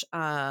church,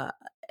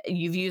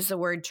 you've used the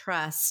word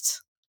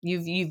trust.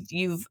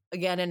 You've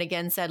again and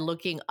again said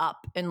looking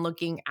up and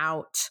looking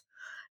out.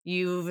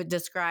 You've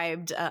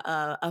described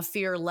a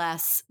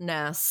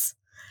fearlessness,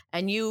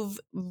 and you've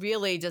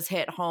really just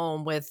hit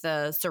home with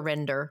the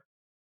surrender.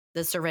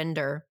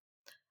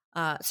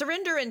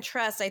 Surrender and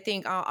trust, I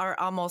think, are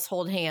almost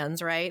hold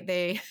hands, right?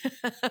 They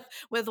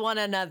with one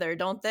another,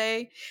 don't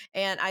they?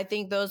 And I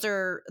think those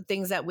are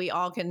things that we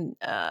all can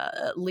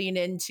lean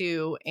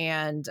into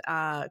and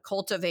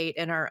cultivate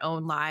in our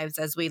own lives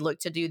as we look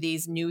to do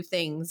these new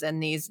things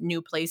and these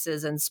new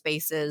places and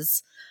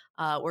spaces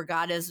where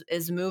God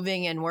is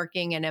moving and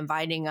working and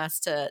inviting us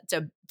to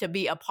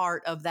be a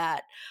part of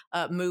that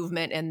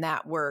movement and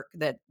that work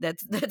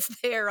that's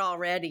there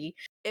already.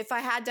 If I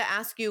had to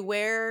ask you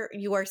where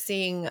you are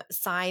seeing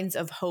signs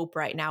of hope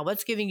right now,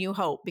 what's giving you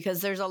hope? Because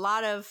there's a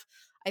lot of,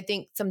 I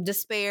think, some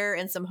despair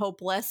and some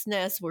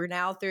hopelessness. We're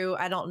now through,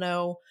 I don't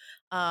know,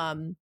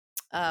 the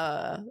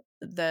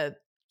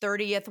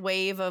 30th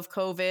wave of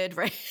COVID,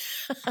 right?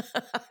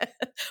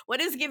 What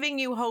is giving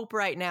you hope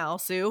right now,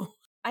 Sue?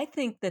 I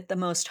think that the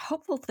most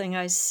hopeful thing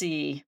I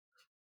see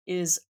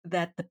is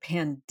that the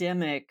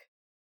pandemic,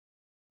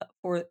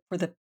 for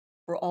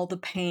all the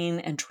pain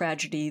and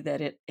tragedy that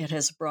it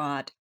has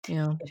brought,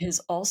 Yeah. it has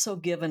also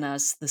given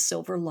us the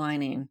silver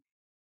lining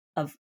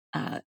of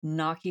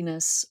knocking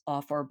us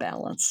off our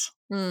balance,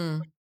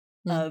 Mm.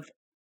 Mm. of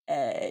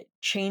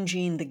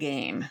changing the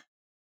game,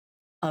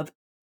 of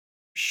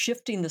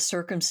shifting the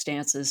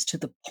circumstances to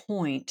the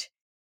point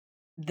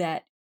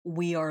that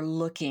we are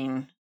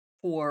looking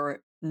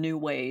for new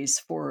ways,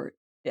 for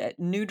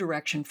new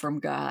direction from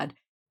God,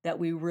 that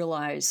we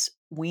realize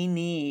we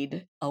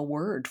need a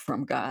word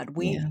from God.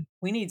 Yeah.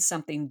 We need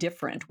something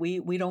different. We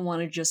don't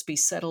want to just be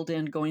settled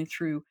in going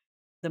through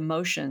the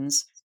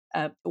motions.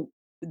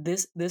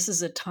 This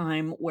is a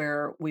time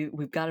where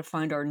we've got to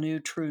find our new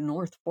true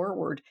north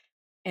forward.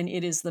 And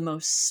it is the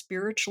most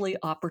spiritually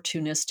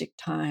opportunistic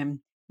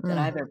time that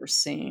Mm. I've ever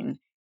seen.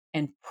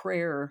 And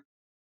prayer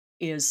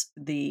is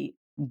the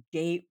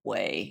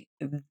gateway.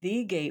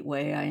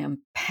 I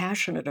am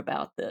passionate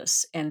about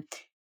this. And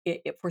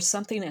for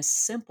something as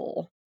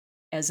simple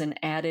as an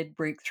added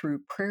breakthrough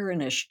prayer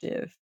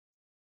initiative,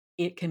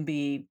 it can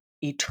be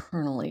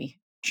eternally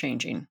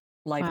changing,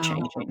 life Wow.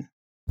 changing.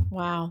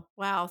 Wow.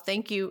 Wow.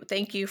 Thank you.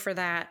 Thank you for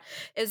that.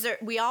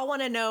 We all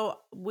want to know,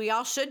 we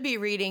all should be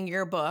reading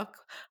your book,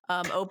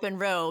 Open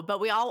Road, but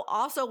we all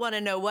also want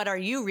to know, what are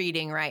you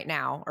reading right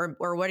now?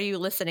 Or what are you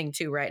listening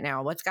to right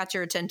now? What's got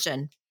your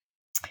attention?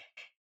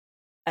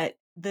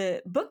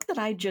 The book that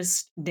I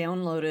just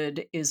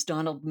downloaded is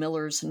Donald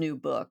Miller's new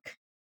book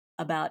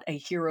about a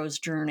hero's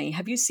journey.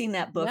 Have you seen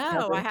that book, No,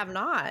 I Heather? have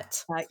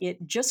not.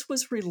 It just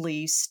was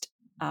released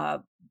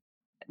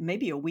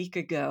maybe a week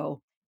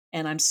ago,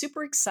 and I'm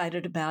super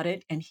excited about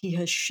it. And he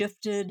has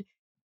shifted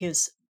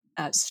his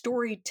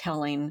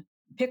storytelling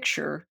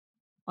picture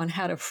on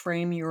how to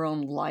frame your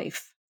own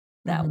life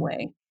that Mm-hmm.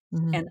 way.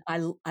 Mm-hmm. And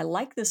I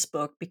like this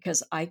book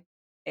because I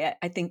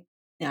think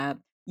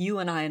you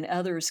and I and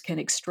others can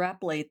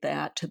extrapolate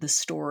that to the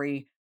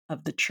story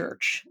of the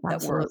church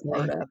that we're a part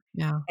Absolutely. of.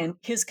 Yeah. And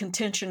his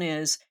contention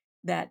is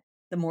that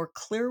the more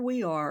clear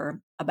we are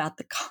about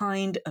the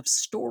kind of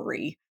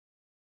story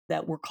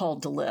that we're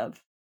called to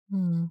live,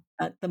 Mm.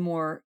 the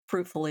more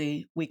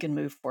fruitfully we can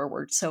move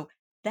forward. So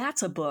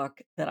that's a book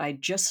that I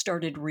just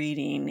started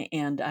reading,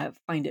 and I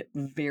find it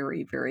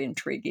very, very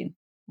intriguing.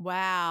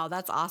 Wow,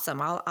 that's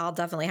awesome. I'll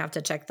definitely have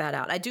to check that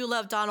out. I do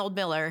love Donald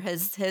Miller.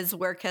 His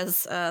work has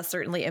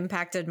certainly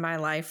impacted my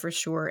life for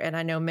sure, and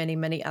I know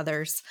many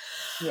others.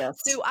 Yes.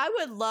 So I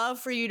would love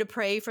for you to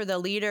pray for the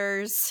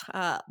leaders,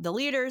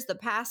 the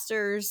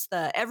pastors,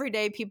 the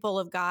everyday people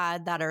of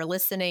God that are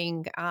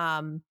listening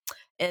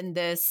in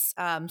this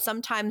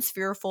sometimes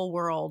fearful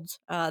world,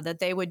 that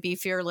they would be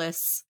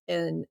fearless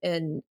in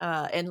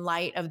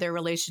light of their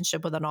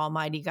relationship with an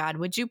Almighty God.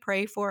 Would you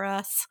pray for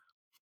us?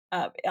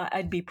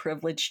 I'd be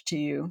privileged to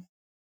you.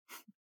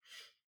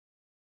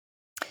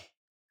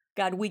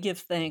 God, we give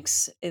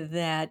thanks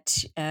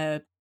that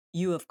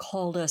you have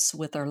called us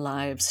with our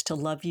lives to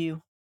love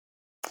you,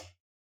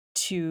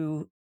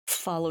 to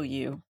follow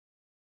you,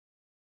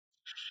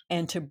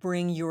 and to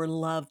bring your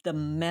love, the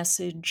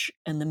message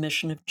and the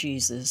mission of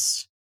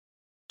Jesus,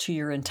 to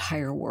your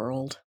entire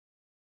world.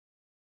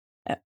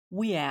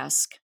 We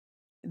ask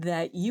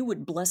that you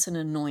would bless and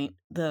anoint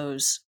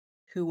those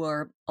who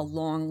are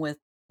along with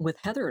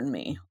Heather and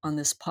me on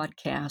this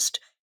podcast,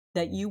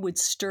 that you would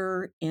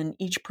stir in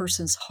each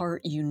person's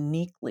heart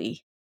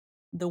uniquely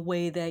the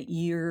way that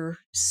your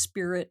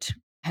Spirit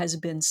has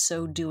been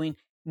so doing.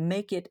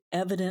 Make it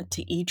evident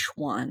to each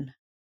one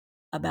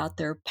about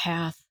their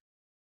path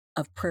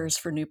of prayers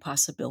for new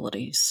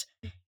possibilities.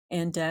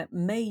 And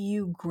may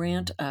you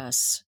grant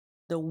us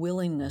the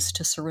willingness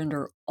to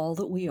surrender all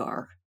that we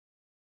are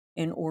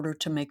in order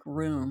to make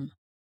room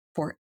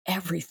for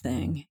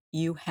everything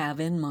you have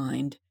in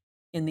mind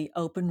in the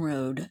open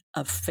road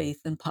of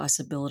faith and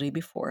possibility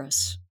before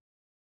us.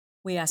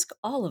 We ask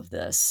all of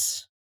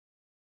this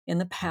in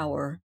the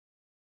power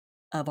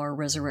of our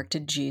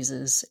resurrected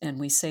Jesus, and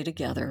we say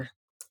together,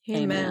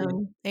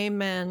 Amen.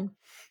 Amen.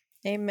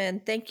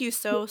 Amen. Thank you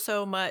so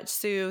much,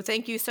 Sue.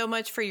 Thank you so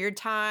much for your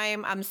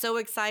time. I'm so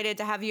excited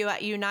to have you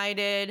at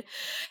United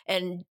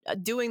and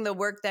doing the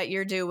work that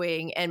you're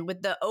doing, and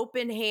with the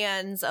open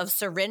hands of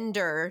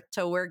surrender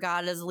to where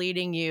God is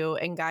leading you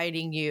and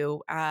guiding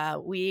you.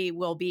 We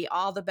will be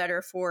all the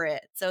better for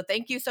it. So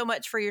thank you so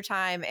much for your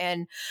time.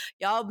 And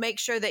y'all make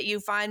sure that you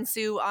find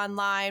Sue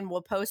online.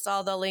 We'll post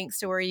all the links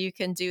to where you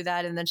can do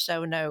that in the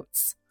show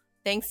notes.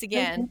 Thanks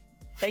again.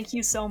 Thank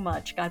you so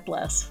much. God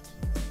bless.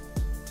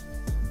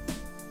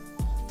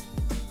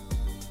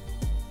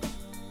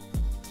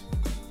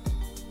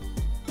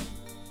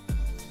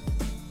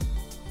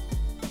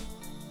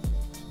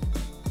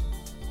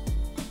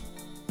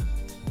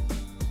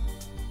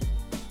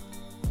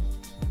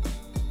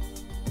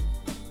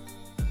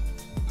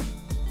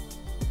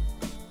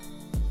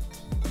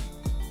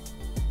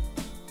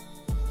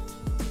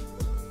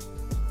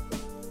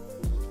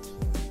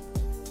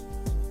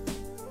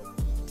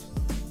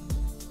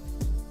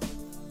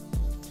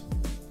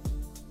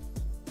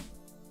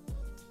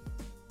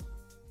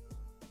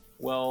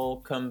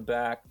 Welcome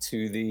back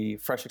to the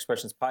Fresh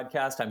Expressions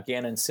podcast. I'm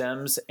Gannon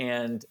Sims,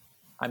 and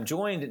I'm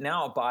joined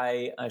now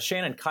by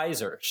Shannon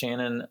Kiser.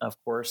 Shannon, of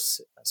course,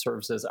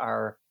 serves as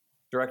our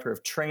Director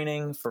of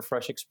Training for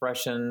Fresh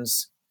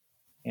Expressions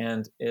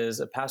and is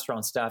a pastor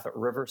on staff at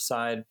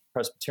Riverside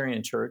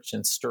Presbyterian Church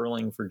in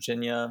Sterling,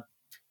 Virginia.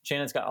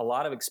 Shannon's got a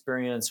lot of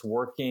experience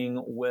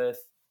working with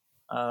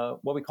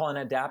what we call an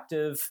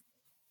adaptive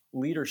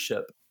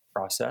leadership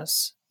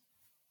process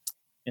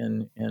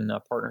in a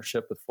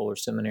partnership with Fuller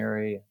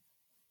Seminary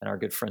and our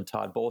good friend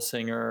Todd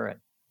Bolsinger. And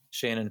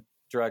Shannon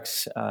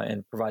directs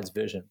and provides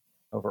vision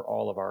over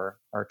all of our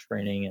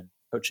training and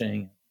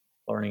coaching and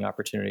learning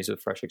opportunities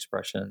with Fresh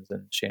Expressions.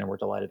 And Shannon, we're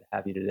delighted to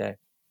have you today.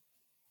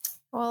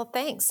 Well,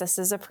 thanks. This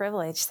is a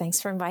privilege. Thanks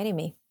for inviting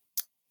me.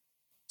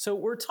 So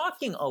we're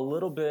talking a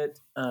little bit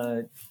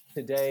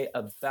today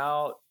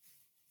about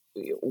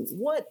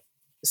what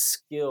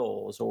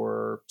skills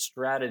or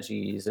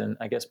strategies, and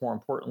I guess more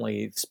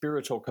importantly,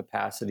 spiritual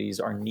capacities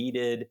are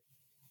needed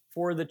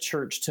for the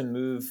church to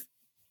move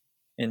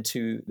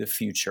into the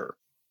future.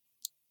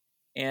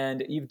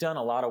 And you've done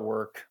a lot of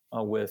work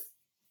with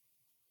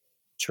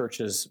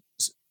churches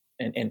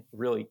and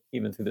really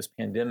even through this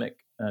pandemic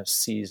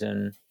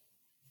season.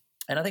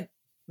 And I think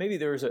maybe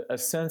there's a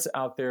sense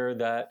out there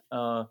that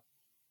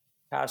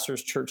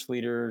pastors, church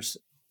leaders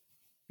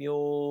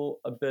feel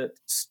a bit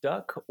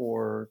stuck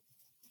or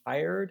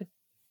tired.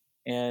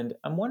 And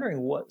I'm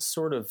wondering what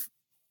sort of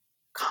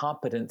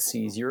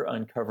competencies you're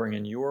uncovering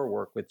in your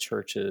work with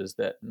churches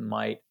that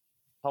might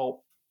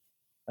help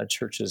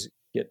churches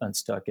get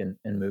unstuck and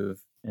move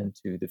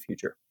into the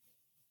future.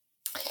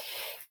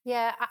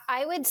 Yeah,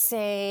 I would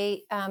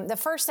say the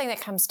first thing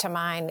that comes to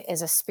mind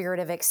is a spirit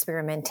of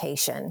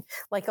experimentation,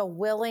 like a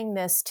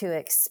willingness to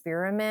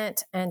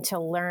experiment and to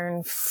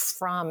learn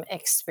from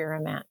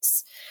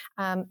experiments.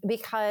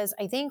 Because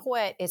I think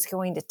what it's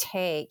going to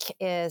take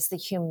is the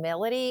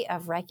humility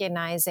of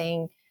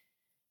recognizing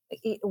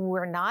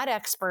we're not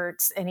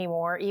experts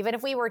anymore. Even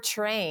if we were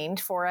trained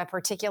for a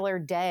particular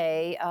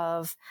day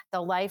of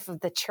the life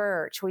of the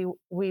church,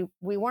 we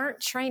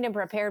weren't trained and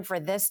prepared for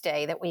this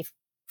day that we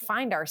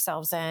find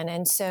ourselves in.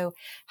 And so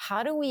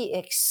how do we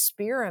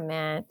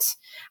experiment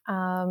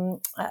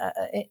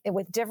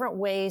with different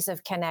ways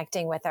of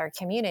connecting with our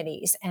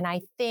communities? And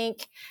I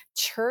think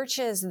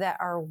churches that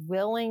are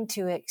willing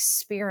to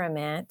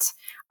experiment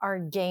are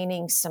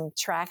gaining some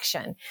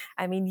traction.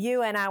 I mean,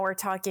 you and I were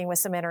talking with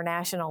some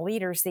international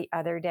leaders the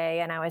other day,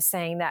 and I was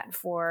saying that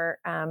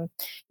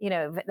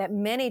that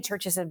many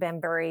churches have been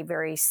very,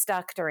 very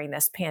stuck during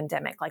this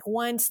pandemic. Like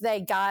once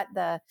they got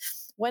the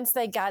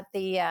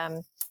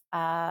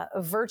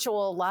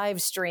virtual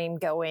live stream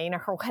going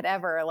or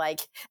whatever,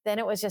 then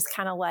it was just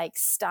kind of like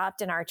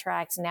stopped in our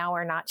tracks. Now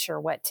we're not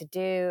sure what to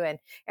do. And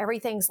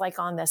everything's like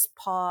on this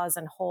pause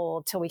and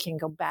hold till we can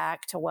go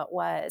back to what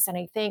was. And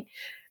I think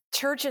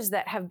churches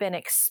that have been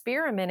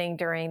experimenting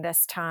during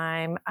this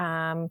time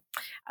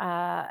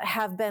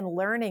have been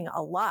learning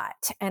a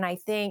lot. And I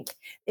think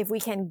if we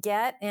can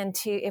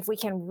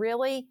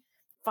really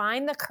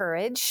find the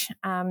courage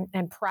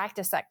and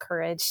practice that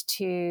courage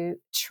to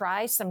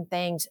try some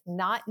things,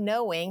 not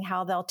knowing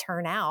how they'll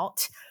turn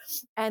out,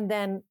 and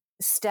then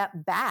step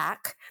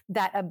back,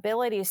 that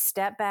ability to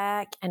step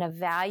back and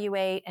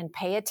evaluate and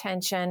pay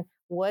attention.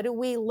 What do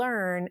we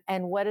learn,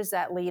 and what does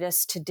that lead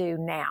us to do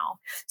now?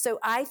 So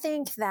I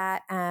think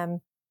that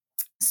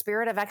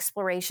spirit of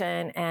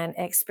exploration and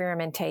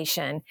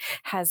experimentation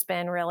has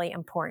been really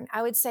important.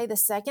 I would say the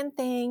second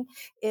thing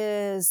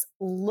is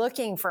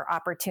looking for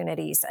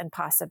opportunities and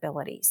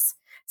possibilities.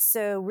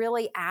 So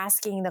really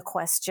asking the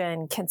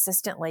question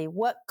consistently,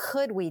 what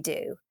could we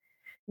do?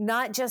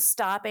 Not just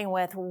stopping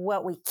with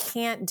what we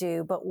can't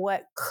do, but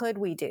what could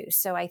we do?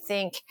 So I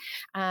think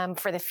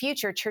for the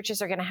future,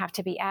 churches are going to have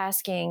to be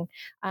asking,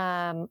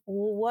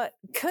 what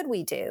could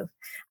we do?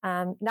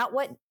 Not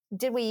what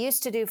did we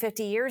used to do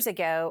 50 years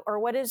ago, or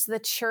what is the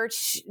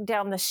church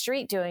down the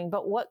street doing,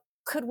 but what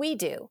could we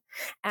do?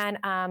 And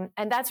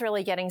that's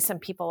really getting some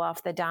people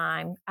off the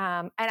dime.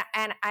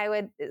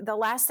 The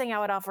last thing I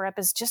would offer up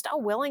is just a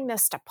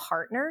willingness to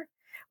partner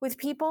with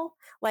people,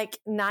 like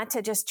not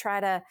to just try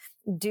to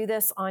do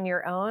this on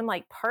your own,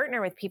 like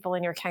partner with people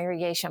in your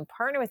congregation,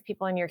 partner with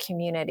people in your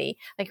community.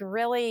 Like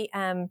really,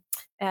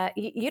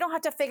 you don't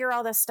have to figure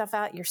all this stuff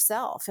out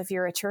yourself if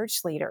you're a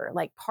church leader.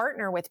 Like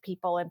partner with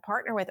people and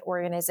partner with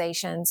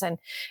organizations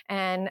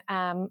and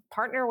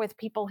partner with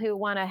people who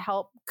want to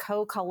help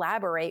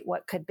co-collaborate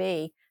what could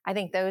be. I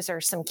think those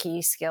are some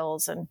key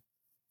skills and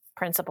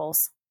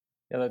principles.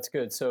 Yeah, that's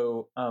good.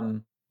 So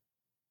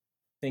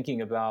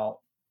thinking about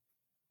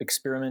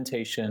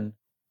experimentation,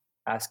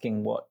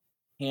 asking what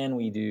can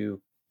we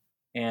do,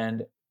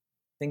 and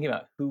thinking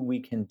about who we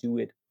can do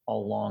it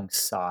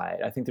alongside.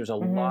 I think there's a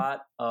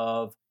lot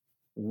of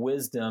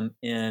wisdom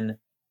in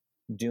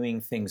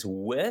doing things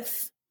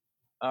with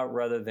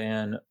rather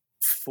than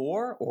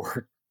for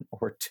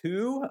or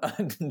to,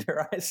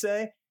 dare I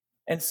say.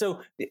 And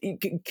so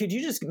could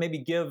you just maybe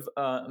give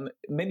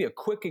maybe a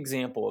quick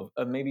example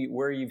of maybe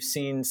where you've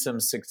seen some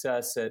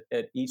success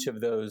at each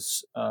of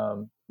those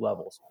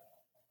levels?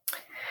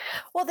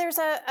 Well, there's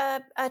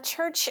a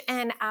church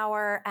in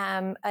our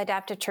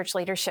adaptive church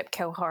leadership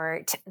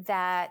cohort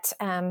that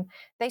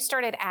they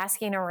started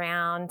asking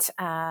around.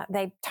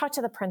 They talked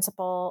to the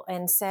principal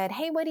and said,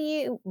 "Hey, what do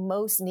you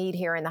most need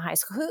here in the high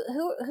school?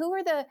 Who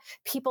are the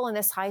people in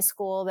this high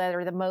school that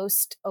are the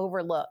most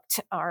overlooked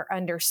or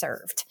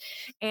underserved?"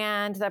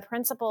 And the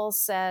principal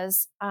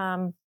says,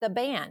 "The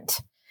band."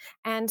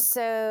 And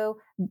so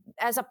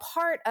as a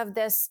part of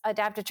this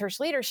adaptive church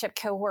leadership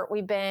cohort,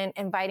 we've been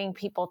inviting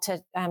people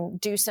to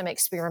do some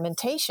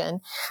experimentation.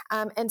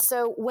 And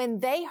so when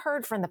they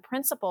heard from the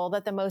principal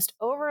that the most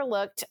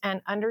overlooked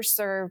and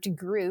underserved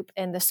group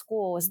in the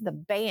school was the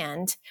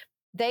band,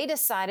 they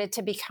decided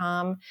to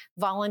become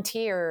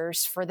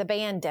volunteers for the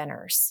band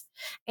dinners.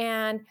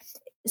 And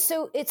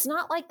so it's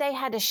not like they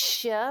had to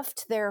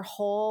shift their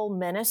whole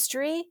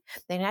ministry.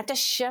 They didn't have to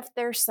shift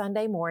their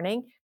Sunday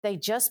morning. They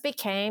just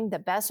became the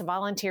best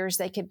volunteers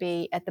they could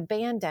be at the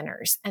band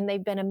dinners. And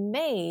they've been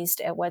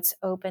amazed at what's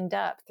opened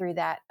up through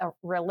that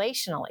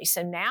relationally.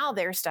 So now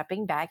they're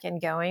stepping back and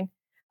going,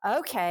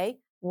 okay,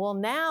 well,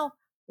 now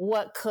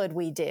what could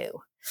we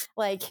do?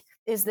 Like,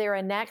 is there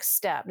a next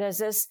step? Does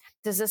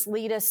this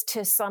lead us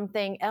to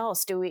something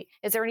else?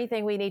 Is there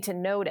anything we need to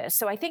notice?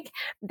 So I think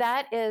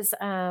that is,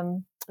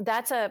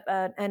 that's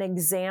an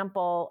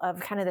example of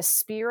kind of the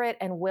spirit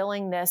and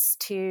willingness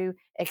to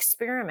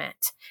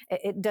experiment.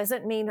 It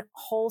doesn't mean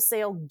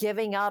wholesale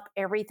giving up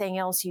everything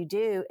else you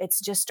do. It's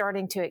just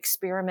starting to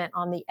experiment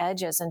on the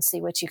edges and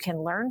see what you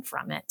can learn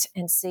from it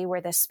and see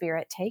where the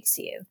spirit takes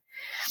you.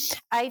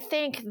 I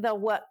think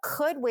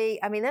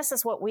this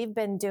is what we've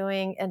been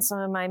doing in some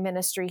of my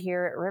ministry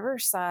here at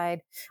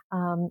Riverside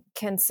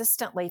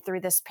consistently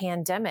through this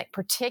pandemic,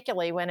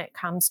 particularly when it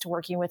comes to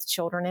working with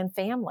children and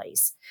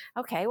families.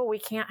 Okay, well, we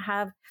can't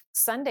have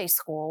Sunday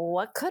school.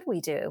 What could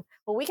we do?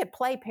 Well, we could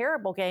play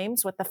parable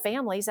games with the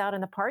families out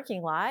in the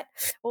parking lot.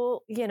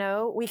 Well,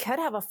 we could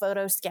have a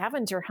photo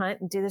scavenger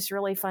hunt and do this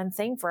really fun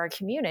thing for our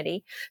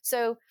community.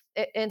 So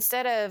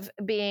instead of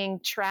being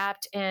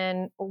trapped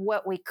in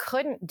what we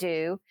couldn't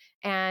do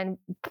and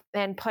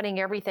putting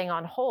everything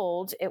on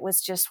hold, it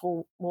was just,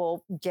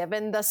 well,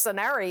 given the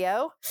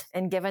scenario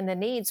and given the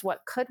needs,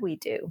 what could we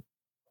do?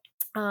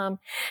 And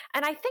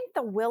I think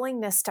the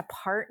willingness to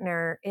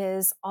partner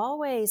is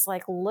always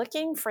like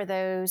looking for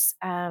those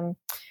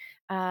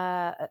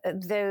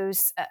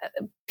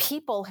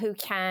people who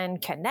can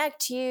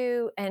connect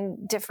you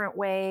in different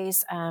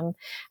ways.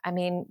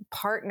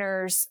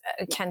 Partners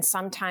can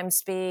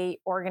sometimes be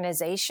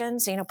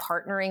organizations,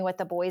 partnering with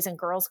the Boys and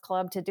Girls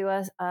Club to do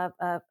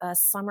a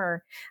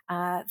summer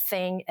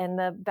thing in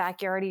the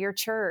backyard of your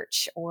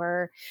church,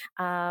 or,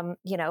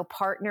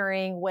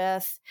 partnering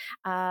with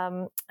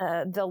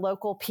the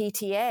local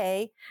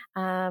PTA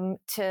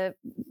to,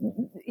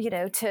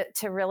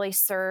 to really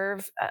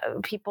serve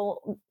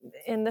people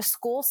in the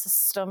school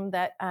system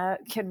that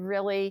could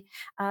really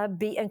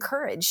be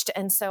encouraged.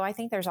 And so I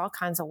think there's all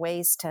kinds of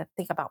ways to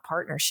think about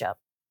partnership.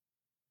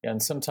 Yeah,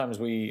 and sometimes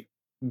we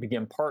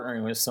begin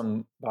partnering with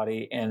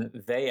somebody and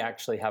they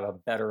actually have a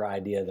better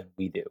idea than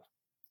we do.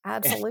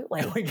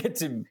 Absolutely. And we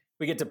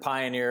get to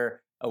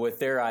pioneer with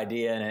their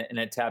idea, and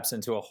it taps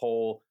into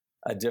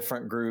a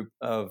different group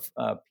of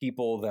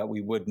people that we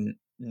wouldn't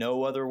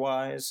know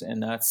otherwise.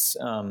 And that's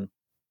one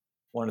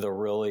of the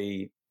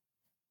really,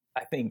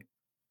 I think,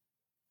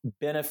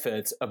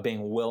 benefits of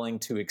being willing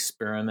to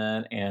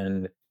experiment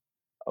and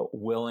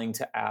willing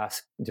to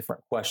ask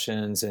different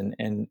questions and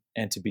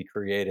to be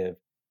creative.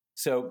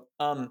 So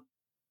I'm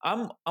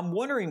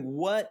wondering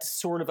what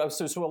sort of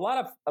so a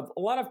lot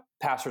of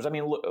pastors. I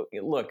mean,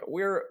 look,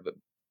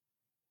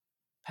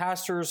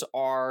 pastors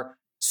are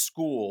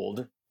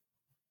schooled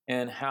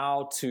in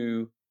how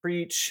to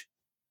preach,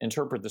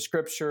 interpret the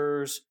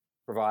scriptures,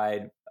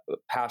 provide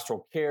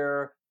pastoral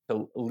care,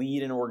 to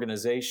lead an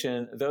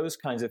organization, those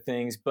kinds of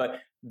things. But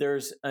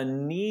there's a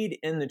need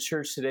in the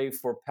church today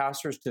for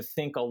pastors to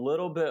think a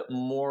little bit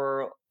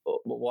more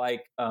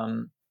like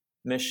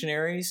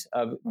missionaries,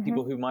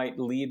 people who might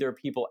lead their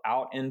people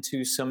out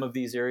into some of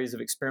these areas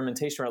of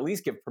experimentation, or at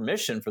least give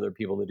permission for their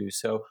people to do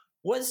so.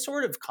 What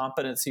sort of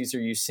competencies are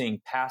you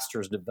seeing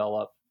pastors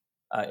develop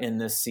in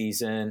this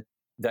season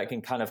that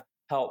can kind of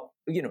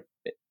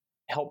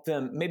help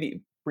them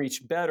maybe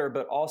preach better,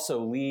 but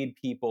also lead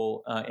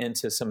people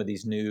into some of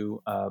these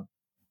new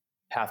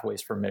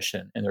pathways for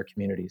mission in their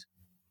communities?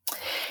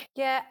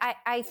 Yeah,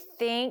 I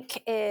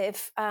think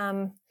if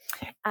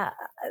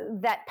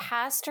that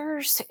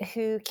pastors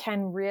who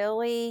can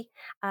really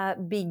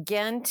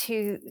begin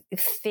to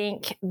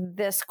think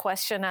this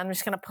question I'm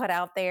just going to put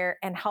out there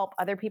and help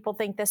other people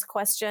think this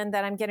question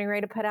that I'm getting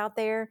ready to put out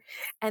there,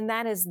 and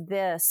that is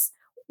this: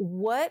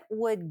 what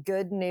would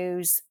good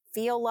news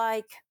feel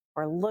like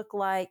or look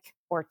like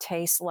or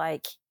taste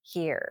like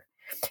here?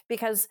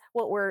 Because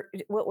what we're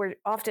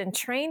often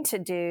trained to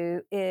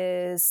do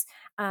is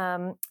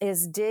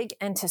dig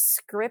into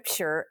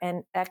scripture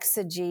and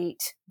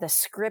exegete the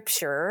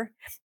scripture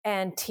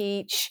and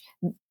teach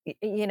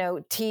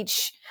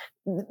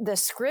the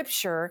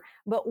scripture.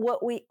 But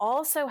what we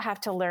also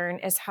have to learn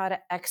is how to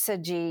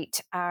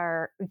exegete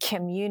our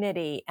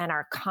community and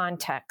our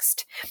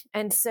context.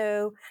 And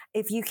so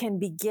if you can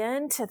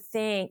begin to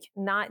think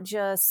not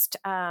just,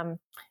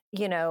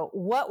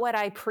 what would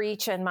I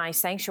preach in my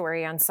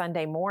sanctuary on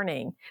Sunday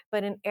morning,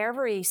 but in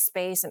every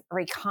space and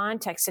every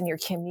context in your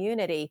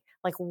community,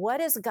 like what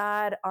is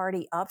God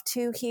already up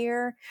to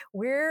here?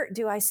 Where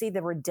do I see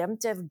the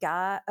redemptive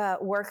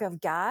work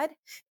of God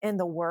in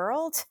the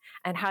world?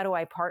 And how do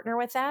I partner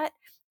with that?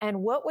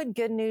 And what would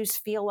good news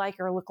feel like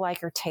or look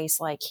like or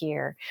taste like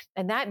here?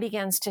 And that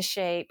begins to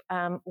shape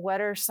what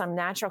are some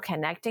natural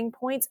connecting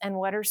points and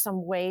what are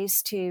some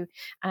ways to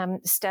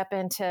step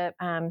into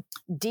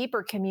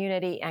deeper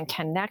community and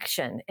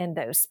connection in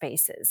those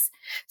spaces.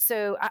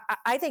 So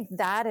I think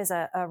that is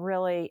a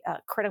really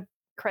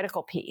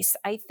critical piece.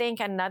 I think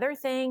another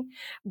thing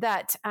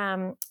that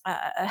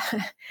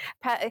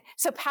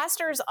so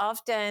pastors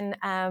often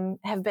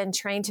have been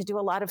trained to do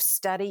a lot of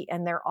study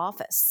in their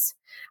office.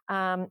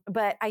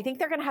 But I think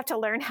they're going to have to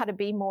learn how to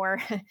be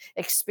more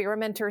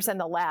experimenters in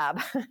the lab.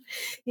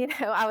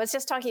 I was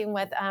just talking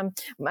with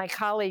my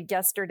colleague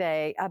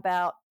yesterday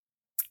about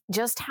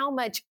just how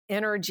much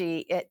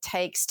energy it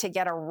takes to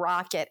get a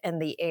rocket in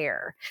the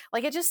air.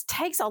 Like it just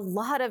takes a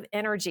lot of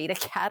energy to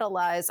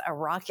catalyze a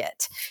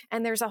rocket.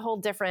 And there's a whole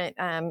different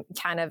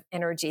kind of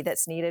energy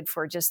that's needed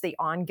for just the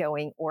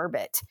ongoing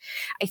orbit.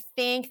 I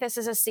think this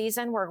is a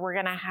season where we're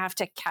going to have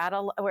to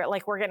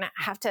we're going to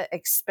have to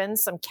expend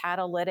some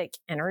catalytic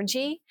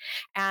energy.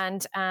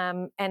 And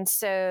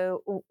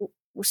so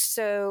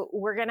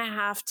we're going to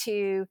have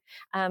to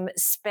we're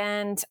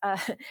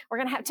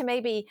going to have to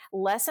maybe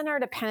lessen our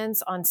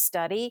dependence on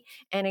study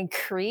and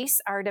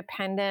increase our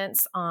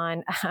dependence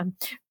on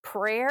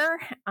prayer,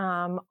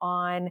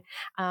 on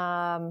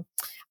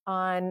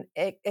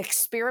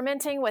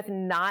experimenting with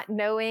not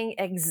knowing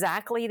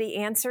exactly the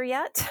answer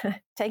yet,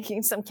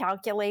 taking some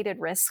calculated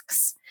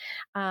risks,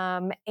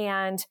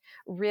 and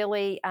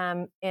really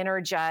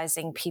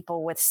energizing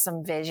people with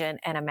some vision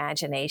and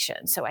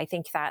imagination. So I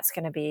think that's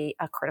going to be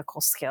a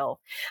critical skill.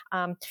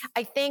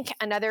 I think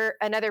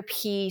another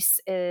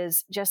piece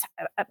is just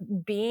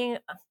being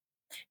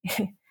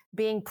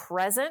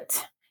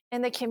present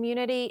in the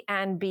community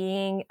and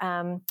being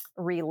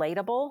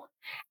relatable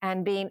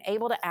and being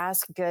able to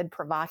ask good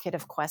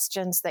provocative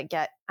questions that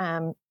get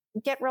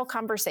real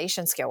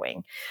conversations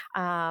going.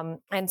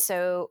 And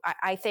so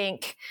I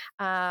think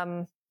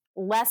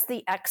less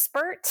the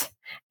expert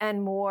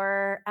and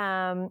more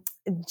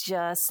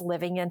just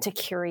living into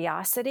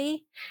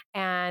curiosity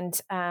and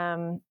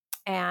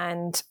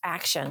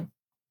action,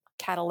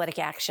 catalytic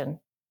action.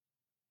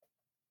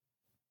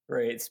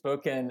 Great.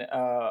 Spoken.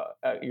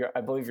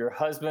 I believe your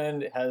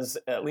husband has,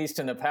 at least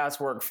in the past,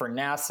 worked for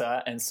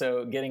NASA. And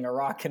so getting a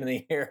rocket in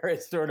the air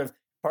is sort of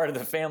part of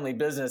the family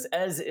business,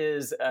 as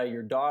is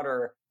your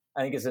daughter,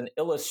 I think, as an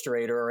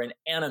illustrator or an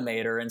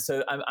animator. And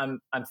so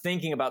I'm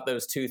thinking about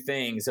those two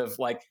things of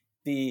like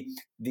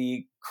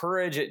the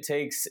courage it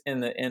takes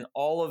and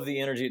all of the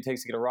energy it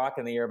takes to get a rock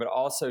in the air, but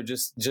also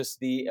just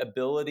the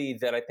ability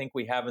that I think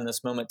we have in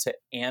this moment to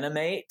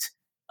animate,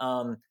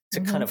 to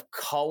kind of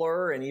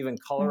color and even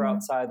color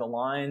outside the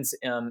lines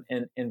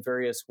in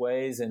various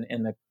ways, and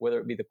whether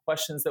it be the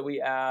questions that we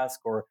ask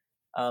or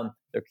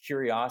the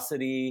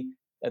curiosity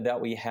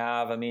that we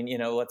have. I mean,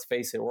 let's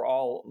face it, we're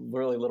all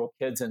really little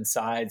kids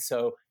inside.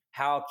 So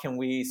how can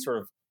we sort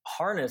of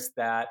harness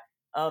that?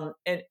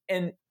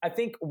 And I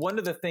think one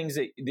of the things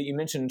that you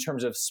mentioned in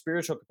terms of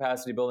spiritual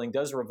capacity building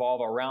does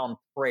revolve around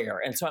prayer.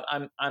 And so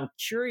I'm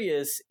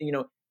curious,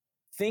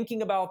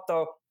 thinking about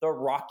the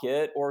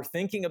rocket or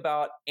thinking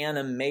about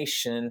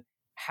animation,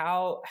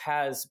 how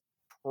has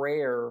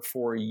prayer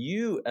for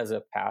you as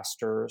a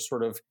pastor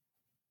sort of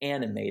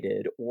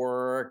animated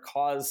or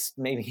caused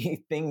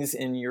maybe things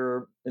in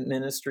your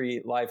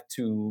ministry life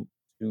to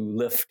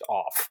lift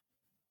off?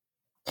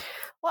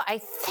 Well, I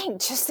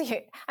think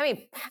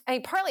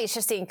partly it's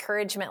just the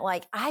encouragement.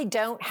 Like, I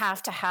don't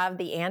have to have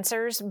the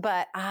answers,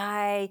 but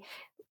I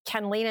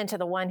can lean into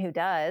the one who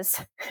does.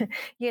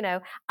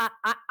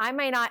 I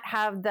may not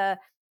have the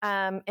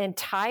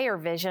entire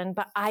vision,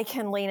 but I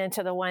can lean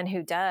into the one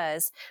who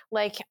does.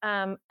 Like,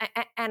 and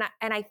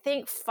I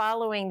think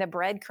following the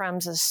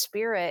breadcrumbs of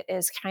Spirit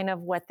is kind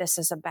of what this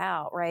is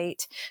about,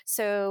 right?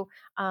 So,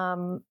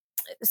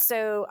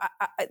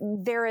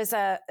 there is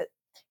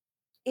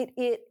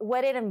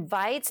what it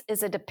invites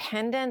is a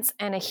dependence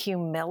and a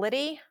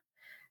humility,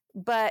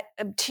 but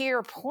to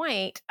your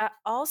point,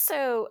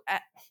 also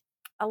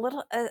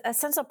a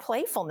sense of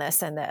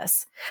playfulness in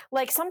this.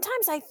 Like,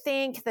 sometimes I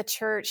think the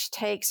church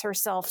takes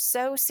herself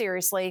so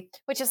seriously,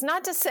 which is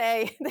not to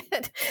say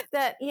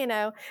that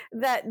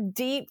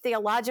deep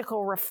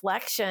theological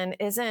reflection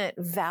isn't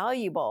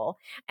valuable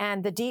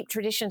and the deep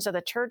traditions of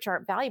the church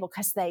aren't valuable,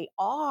 because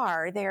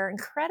they're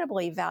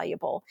incredibly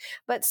valuable.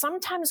 But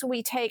sometimes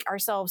we take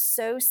ourselves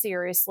so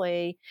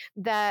seriously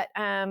that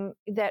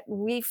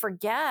we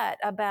forget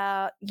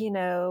about,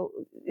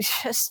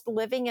 just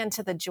living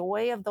into the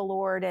joy of the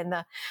Lord and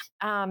the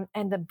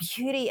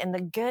beauty and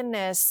the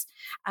goodness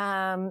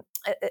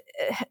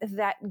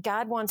that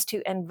God wants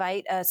to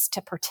invite us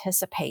to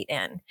participate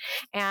in.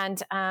 And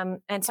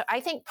so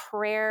I think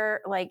prayer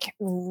like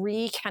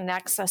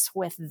reconnects us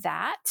with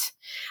that,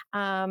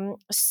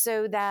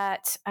 so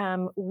that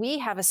we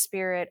have a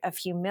spirit of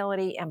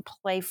humility and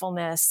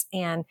playfulness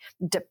and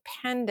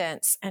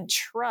dependence and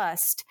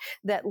trust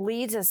that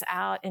leads us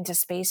out into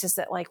spaces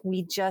that like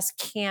we just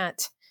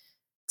can't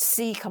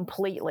see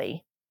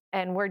completely.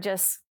 And we're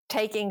just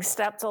taking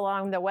steps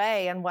along the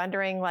way and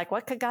wondering, like,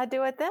 what could God do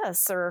with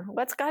this? Or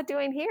what's God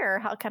doing here?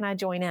 How can I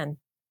join in?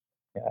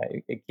 Yeah,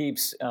 it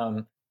keeps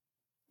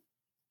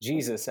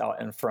Jesus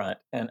out in front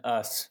and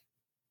us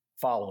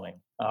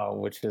following,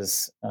 which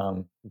is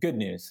good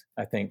news,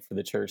 I think, for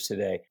the church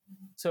today.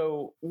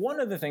 So one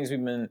of the things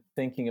we've been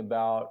thinking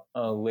about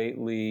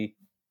lately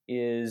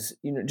is,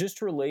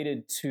 just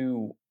related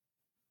to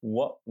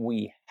what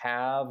we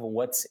have,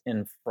 what's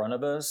in front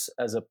of us,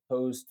 as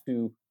opposed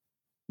to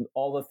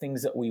all the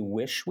things that we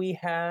wish we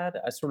had.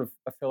 I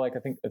feel like I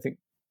think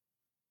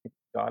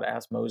God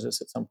asked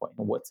Moses at some point,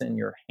 "What's in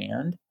your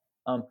hand?"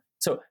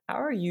 So how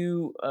are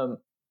you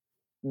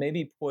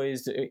maybe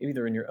poised,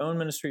 either in your own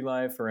ministry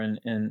life or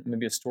in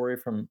maybe a story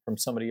from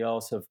somebody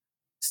else, of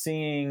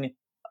seeing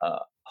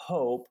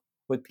hope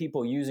with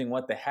people using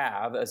what they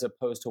have as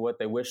opposed to what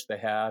they wish they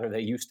had or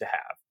they used to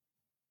have?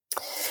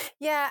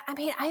 Yeah,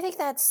 I think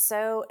that's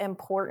so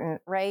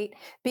important, right?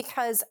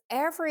 Because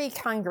every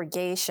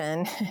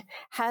congregation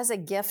has a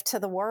gift to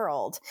the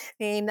world.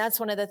 That's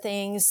one of the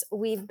things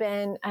we've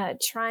been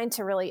trying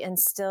to really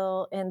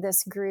instill in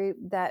this group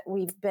that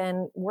we've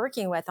been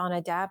working with on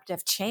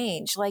adaptive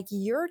change. Like,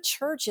 your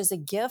church is a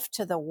gift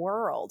to the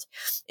world.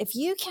 If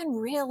you can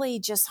really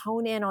just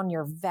hone in on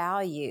your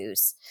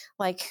values,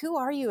 like, who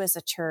are you as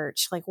a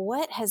church? Like,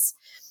 what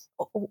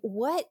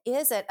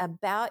is it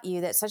about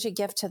you that's such a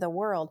gift to the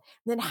world?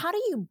 Then how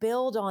do you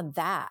build on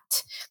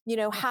that?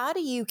 How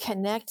do you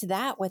connect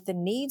that with the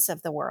needs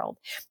of the world?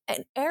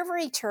 And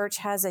every church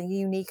has a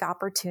unique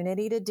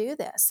opportunity to do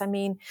this.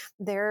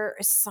 There are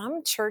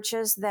some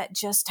churches that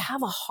just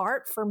have a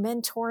heart for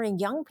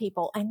mentoring young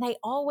people, and they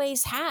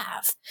always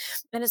have.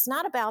 And it's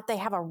not about they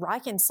have a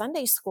rockin'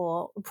 Sunday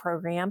school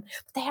program,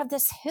 but they have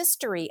this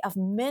history of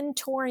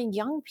mentoring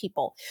young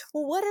people.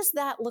 Well, what does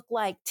that look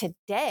like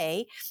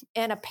today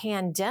in a pandemic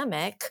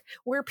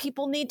where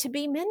people need to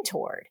be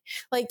mentored?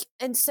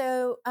 And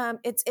so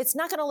it's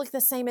not going to look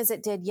the same as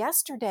it did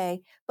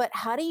yesterday, but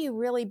how do you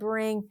really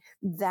bring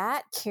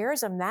that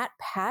charism, that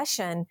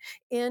passion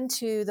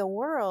into the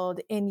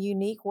world in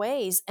unique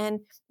ways?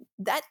 And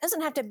that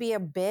doesn't have to be a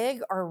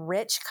big or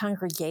rich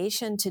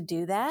congregation to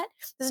do that.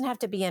 It doesn't have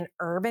to be an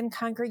urban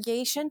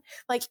congregation.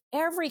 Like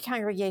every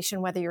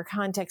congregation, whether your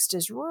context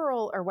is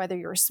rural or whether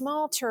you're a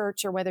small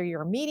church or whether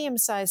you're a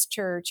medium-sized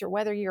church or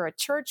whether you're a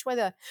church with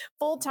a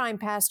full-time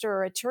pastor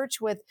or a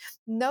church with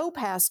no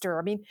pastor.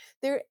 I mean,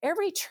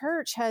 every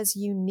church has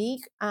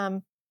unique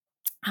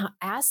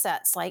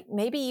assets. Like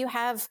maybe you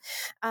have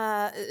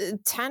 10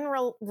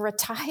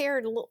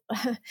 retired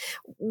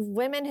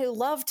women who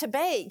love to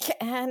bake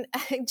and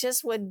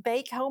just would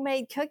bake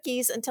homemade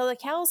cookies until the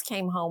cows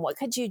came home. What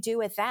could you do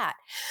with that?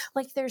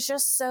 Like there's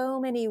just so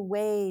many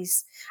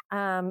ways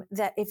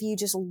that if you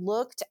just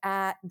looked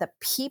at the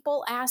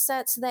people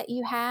assets that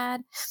you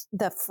had,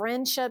 the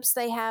friendships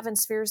they have and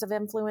spheres of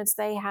influence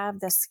they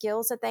have, the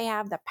skills that they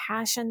have, the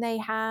passion they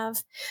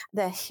have,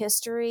 the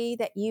history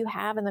that you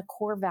have and the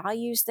core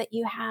values that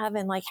you have,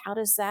 and like how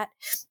does that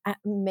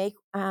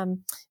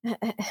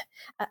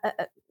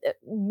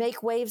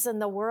make waves in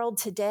the world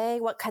today?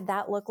 What could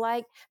that look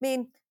like? I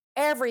mean,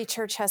 every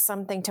church has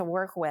something to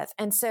work with.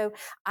 And so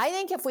I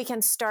think if we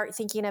can start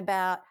thinking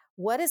about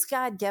what has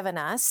God given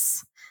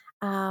us,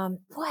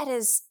 what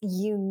is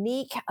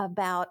unique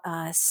about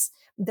us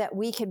that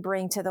we could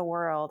bring to the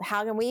world?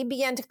 How can we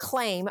begin to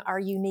claim our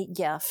unique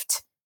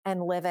gift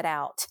and live it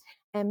out?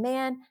 And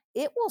man,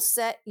 it will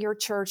set your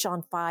church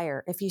on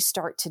fire if you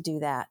start to do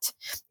that.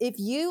 If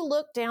you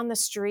look down the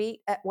street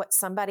at what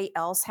somebody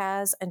else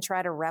has and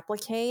try to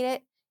replicate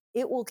it,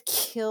 it will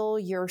kill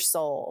your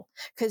soul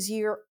because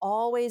you're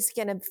always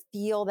going to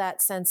feel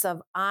that sense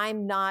of,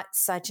 I'm not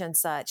such and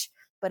such.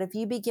 But if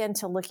you begin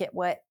to look at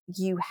what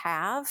you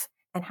have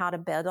and how to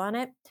build on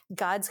it,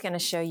 God's going to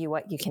show you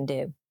what you can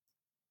do.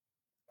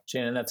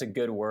 Shannon, that's a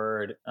good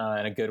word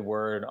and a good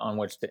word on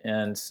which to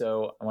end.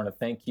 So I want to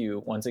thank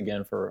you once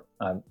again for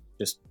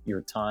just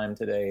your time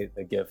today,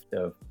 the gift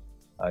of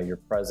your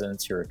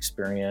presence, your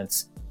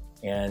experience.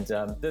 And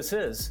this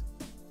is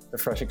the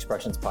Fresh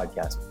Expressions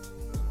Podcast.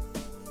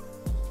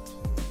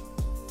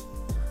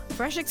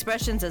 Fresh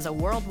Expressions is a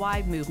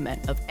worldwide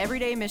movement of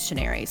everyday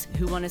missionaries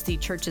who want to see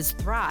churches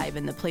thrive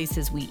in the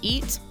places we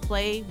eat,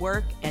 play,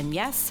 work, and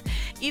yes,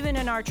 even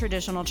in our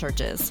traditional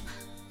churches.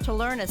 To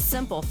learn a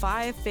simple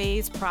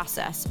 5-phase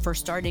process for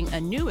starting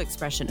a new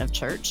expression of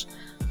church,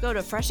 go to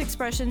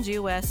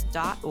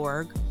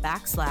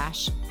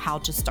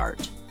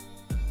freshexpressionsus.org/how-to-start.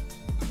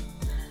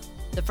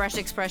 The Fresh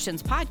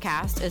Expressions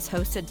podcast is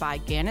hosted by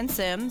Gannon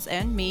Sims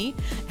and me,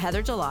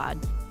 Heather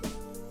Jalad.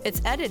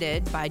 It's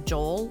edited by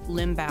Joel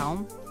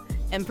Limbaum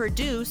and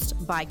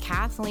produced by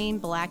Kathleen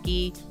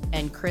Blackie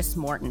and Chris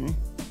Morton.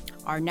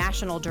 Our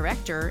national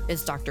director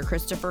is Dr.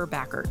 Christopher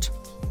Backert.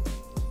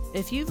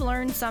 If you've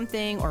learned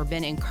something or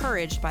been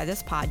encouraged by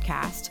this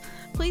podcast,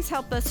 please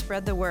help us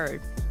spread the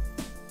word.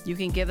 You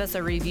can give us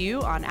a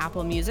review on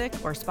Apple Music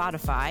or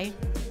Spotify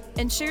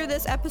and share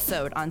this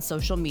episode on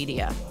social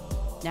media.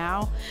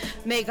 Now,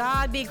 may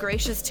God be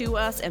gracious to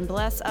us and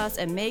bless us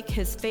and make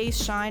his face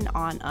shine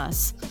on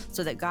us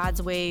so that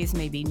God's ways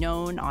may be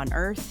known on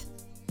earth,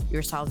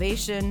 your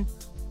salvation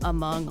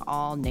among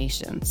all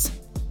nations.